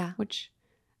sourdough. Yeah. Which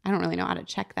I don't really know how to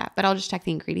check that, but I'll just check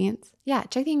the ingredients. Yeah,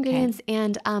 check the ingredients. Okay.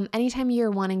 And anytime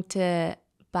you're wanting to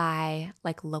buy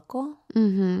local,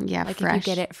 fresh. If you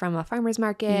get it from a farmer's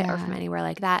market or from anywhere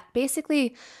like that.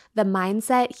 Basically, the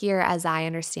mindset here, as I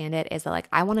understand it, is that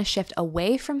I want to shift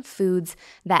away from foods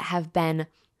that have been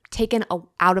taken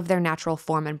out of their natural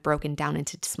form and broken down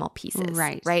into small pieces.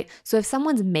 Right. So if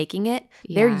someone's making it,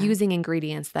 they're using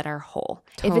ingredients that are whole.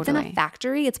 Totally. If it's in a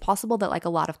factory, it's possible that a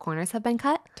lot of corners have been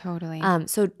cut. Totally.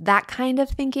 So that kind of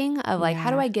thinking of how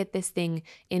do I get this thing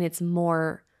in its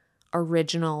more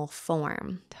original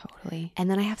form. Totally.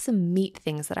 And then I have some meat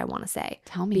things that I want to say.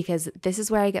 Tell me. Because this is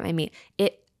where I get my meat.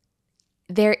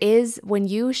 There is, when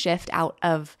you shift out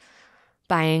of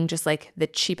buying just the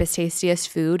cheapest, tastiest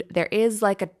food, there is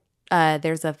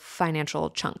there's a financial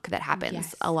chunk that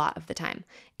happens a lot of the time.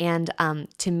 And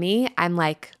to me, I'm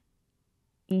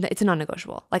it's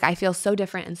non-negotiable. I feel so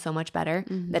different and so much better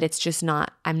that it's just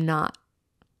I'm not.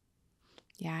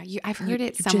 Yeah, I've heard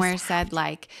it somewhere said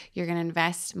you're going to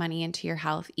invest money into your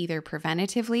health either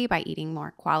preventatively by eating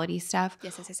more quality stuff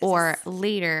or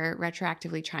later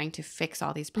retroactively trying to fix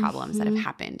all these problems that have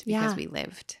happened because we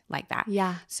lived like that.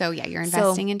 Yeah. So you're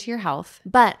investing into your health.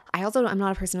 But I'm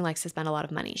not a person who likes to spend a lot of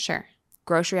money. Sure.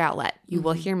 Grocery outlet. You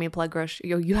will hear me plug grocery.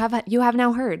 You have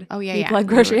now heard. Oh yeah, plug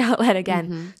grocery outlet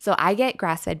again. So I get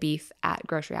grass-fed beef at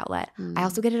grocery outlet. I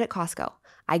also get it at Costco.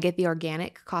 I get the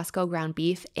organic Costco ground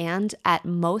beef, and at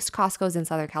most Costco's in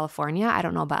Southern California, I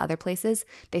don't know about other places,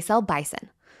 they sell bison,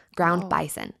 ground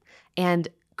bison. And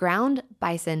ground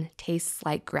bison tastes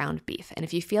like ground beef. And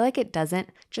if you feel like it doesn't,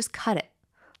 just cut it.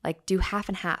 Like do half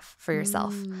and half for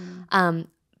yourself.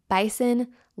 Bison,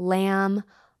 lamb,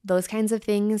 those kinds of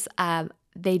things,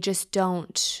 they just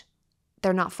don't,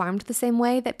 they're not farmed the same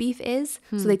way that beef is.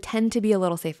 So they tend to be a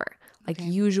little safer. Like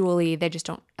usually they just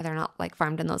don't, they're not like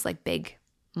farmed in those like big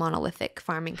monolithic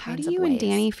farming kinds of ways. How do you and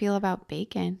Dani feel about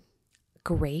bacon?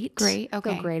 Great. Okay.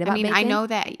 Feel great about bacon. I know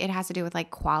that it has to do with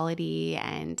like quality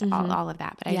and all of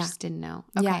that, but I just didn't know.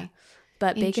 Okay. Yeah.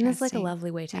 But bacon is like a lovely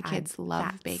way to add kids love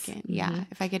fats. Bacon. Yeah.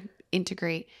 If I could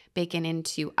integrate bacon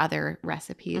into other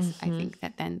recipes, I think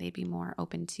that then they'd be more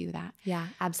open to that. Yeah,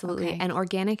 absolutely. Okay. And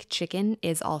organic chicken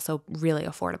is also really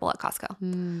affordable at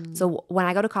Costco. So when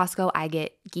I go to Costco, I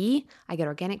get ghee, I get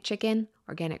organic chicken,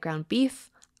 organic ground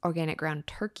beef, organic ground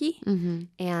turkey,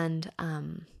 and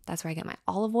that's where I get my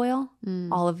olive oil,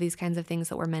 all of these kinds of things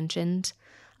that were mentioned.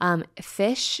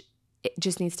 Fish, it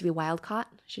just needs to be wild caught.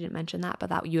 She didn't mention that,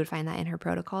 but you would find that in her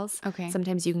protocols. Okay.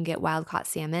 Sometimes you can get wild caught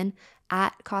salmon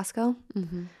at Costco.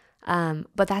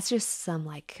 But that's just some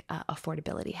like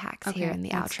affordability hacks here in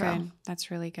the outro. Good.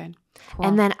 That's really good. Cool.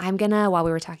 And then I'm gonna, while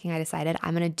we were talking, I decided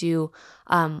I'm gonna do,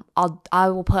 I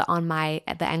will put on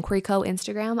the Enquiry Co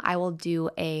Instagram, I will do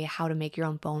a how to make your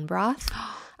own bone broth.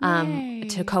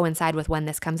 To coincide with when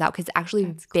this comes out, because it's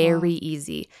actually very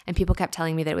easy. And people kept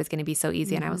telling me that it was going to be so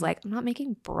easy. And I was like, I'm not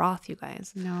making broth, you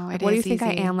guys. No, like, what do you think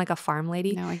I am, like a farm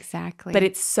lady? No, exactly. But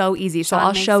it's so easy. So Sean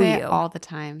I'll show you. All the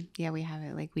time. Yeah, we have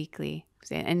it like weekly.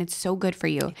 And it's so good for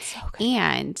you. It's so good.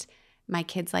 And my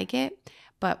kids like it,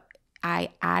 but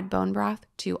I add bone broth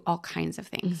to all kinds of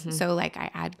things. So like I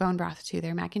add bone broth to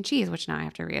their mac and cheese, which now I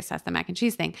have to reassess the mac and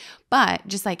cheese thing. But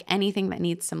just like anything that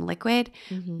needs some liquid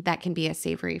that can be a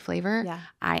savory flavor,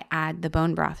 I add the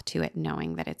bone broth to it,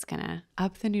 knowing that it's going to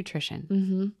up the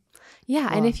nutrition. Yeah.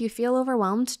 Cool. And if you feel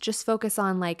overwhelmed, just focus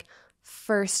on like,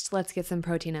 first, let's get some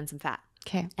protein and some fat.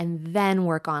 Okay. And then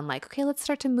work on like, okay, let's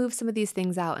start to move some of these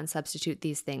things out and substitute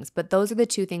these things. But those are the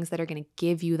two things that are going to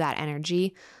give you that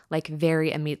energy, like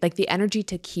very immediate, like the energy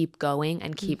to keep going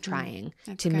and keep trying.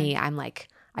 That's good. Me, I'm like,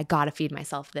 I got to feed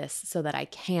myself this so that I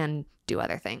can do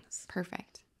other things.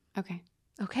 Perfect. Okay.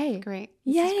 Great.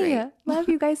 Yay. Great. Love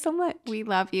you guys so much. We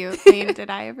love you. Layne,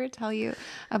 did I ever tell you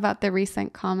about the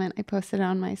recent comment I posted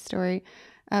on my story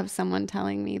of someone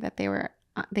telling me that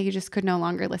they just could no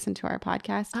longer listen to our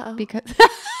podcast because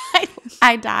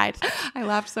I died. I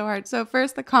laughed so hard. So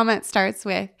first the comment starts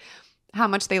with how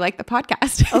much they like the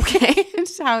podcast. Okay.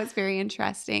 How it's very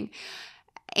interesting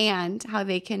and how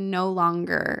they can no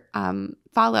longer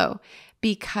follow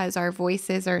because our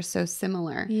voices are so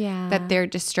similar that they're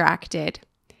distracted.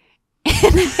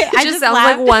 I just sounds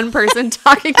like one person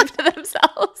talking to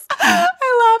themselves.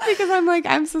 I laugh because I'm like,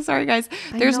 I'm so sorry, guys.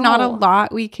 There's not a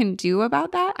lot we can do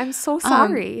about that. I'm so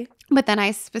sorry. But then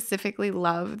I specifically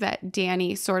love that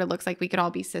Dani sort of looks like we could all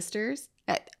be sisters.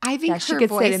 I think her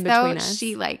voice, though,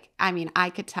 she like, I mean, I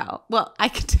could tell. Well, I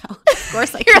could tell. Of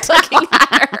course, like you're looking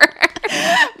at her.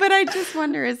 But I just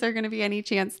wonder, is there going to be any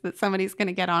chance that somebody's going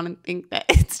to get on and think that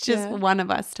it's just one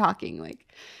of us talking? Like,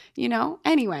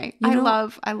 anyway, I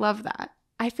love that.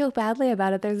 I feel badly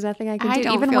about it. There's nothing I can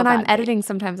do. Even when I'm editing,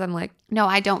 sometimes I'm like, no,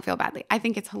 I don't feel badly. I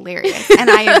think it's hilarious. And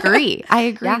I agree.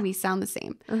 Yeah. We sound the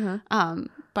same.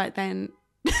 But then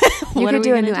you could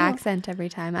do a new accent every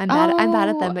time. I'm bad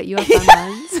at them, but you have fun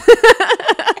ones.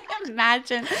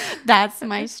 Imagine that's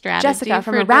my strategy. Jessica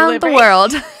from around the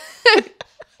world.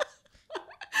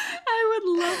 I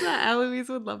would love that. Eloise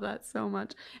would love that so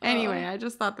much. Anyway, I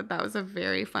just thought that was a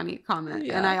very funny comment.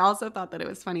 And I also thought that it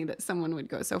was funny that someone would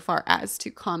go so far as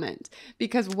to comment.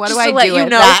 Because what do I do with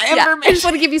that information? I just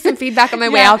want to give you some feedback on my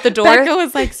way out the door. Becca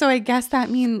was like, so I guess that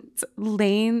means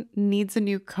Layne needs a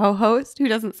new co-host who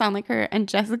doesn't sound like her and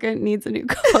Jessica needs a new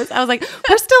co-host. I was like,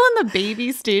 we're still in the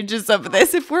baby stages of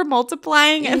this. If we're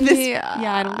multiplying and this,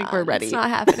 I don't think we're ready. It's not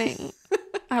happening.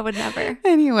 I would never.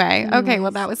 Anyway, okay,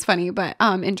 well, that was funny, but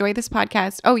enjoy this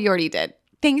podcast. Oh, you already did.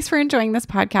 Thanks for enjoying this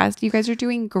podcast. You guys are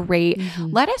doing great.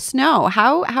 Let us know.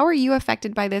 How are you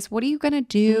affected by this? What are you going to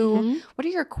do? What are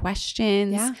your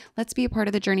questions? Yeah. Let's be a part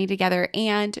of the journey together.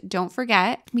 And don't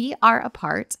forget, we are a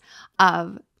part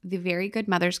of the Very Good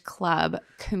Mothers Club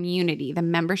community, the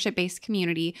membership-based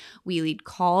community. We lead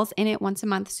calls in it once a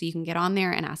month, so you can get on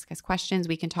there and ask us questions.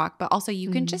 We can talk, but also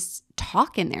you can just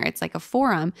talk in there. It's like a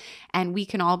forum, and we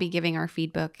can all be giving our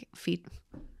feedback.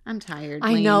 I'm tired.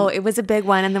 I know. It was a big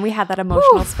one, and then we had that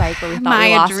emotional spike where we thought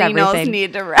we lost everything. My adrenals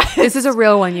need to rest. This is a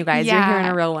real one, you guys. You're hearing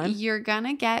a real one. You're going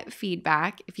to get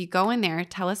feedback. If you go in there,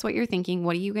 tell us what you're thinking.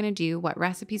 What are you going to do? What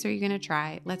recipes are you going to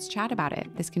try? Let's chat about it.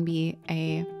 This can be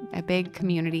a a big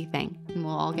community thing, and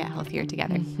we'll all get healthier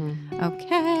together.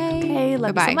 Okay. Okay.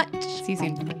 Love you so much. See you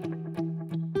soon.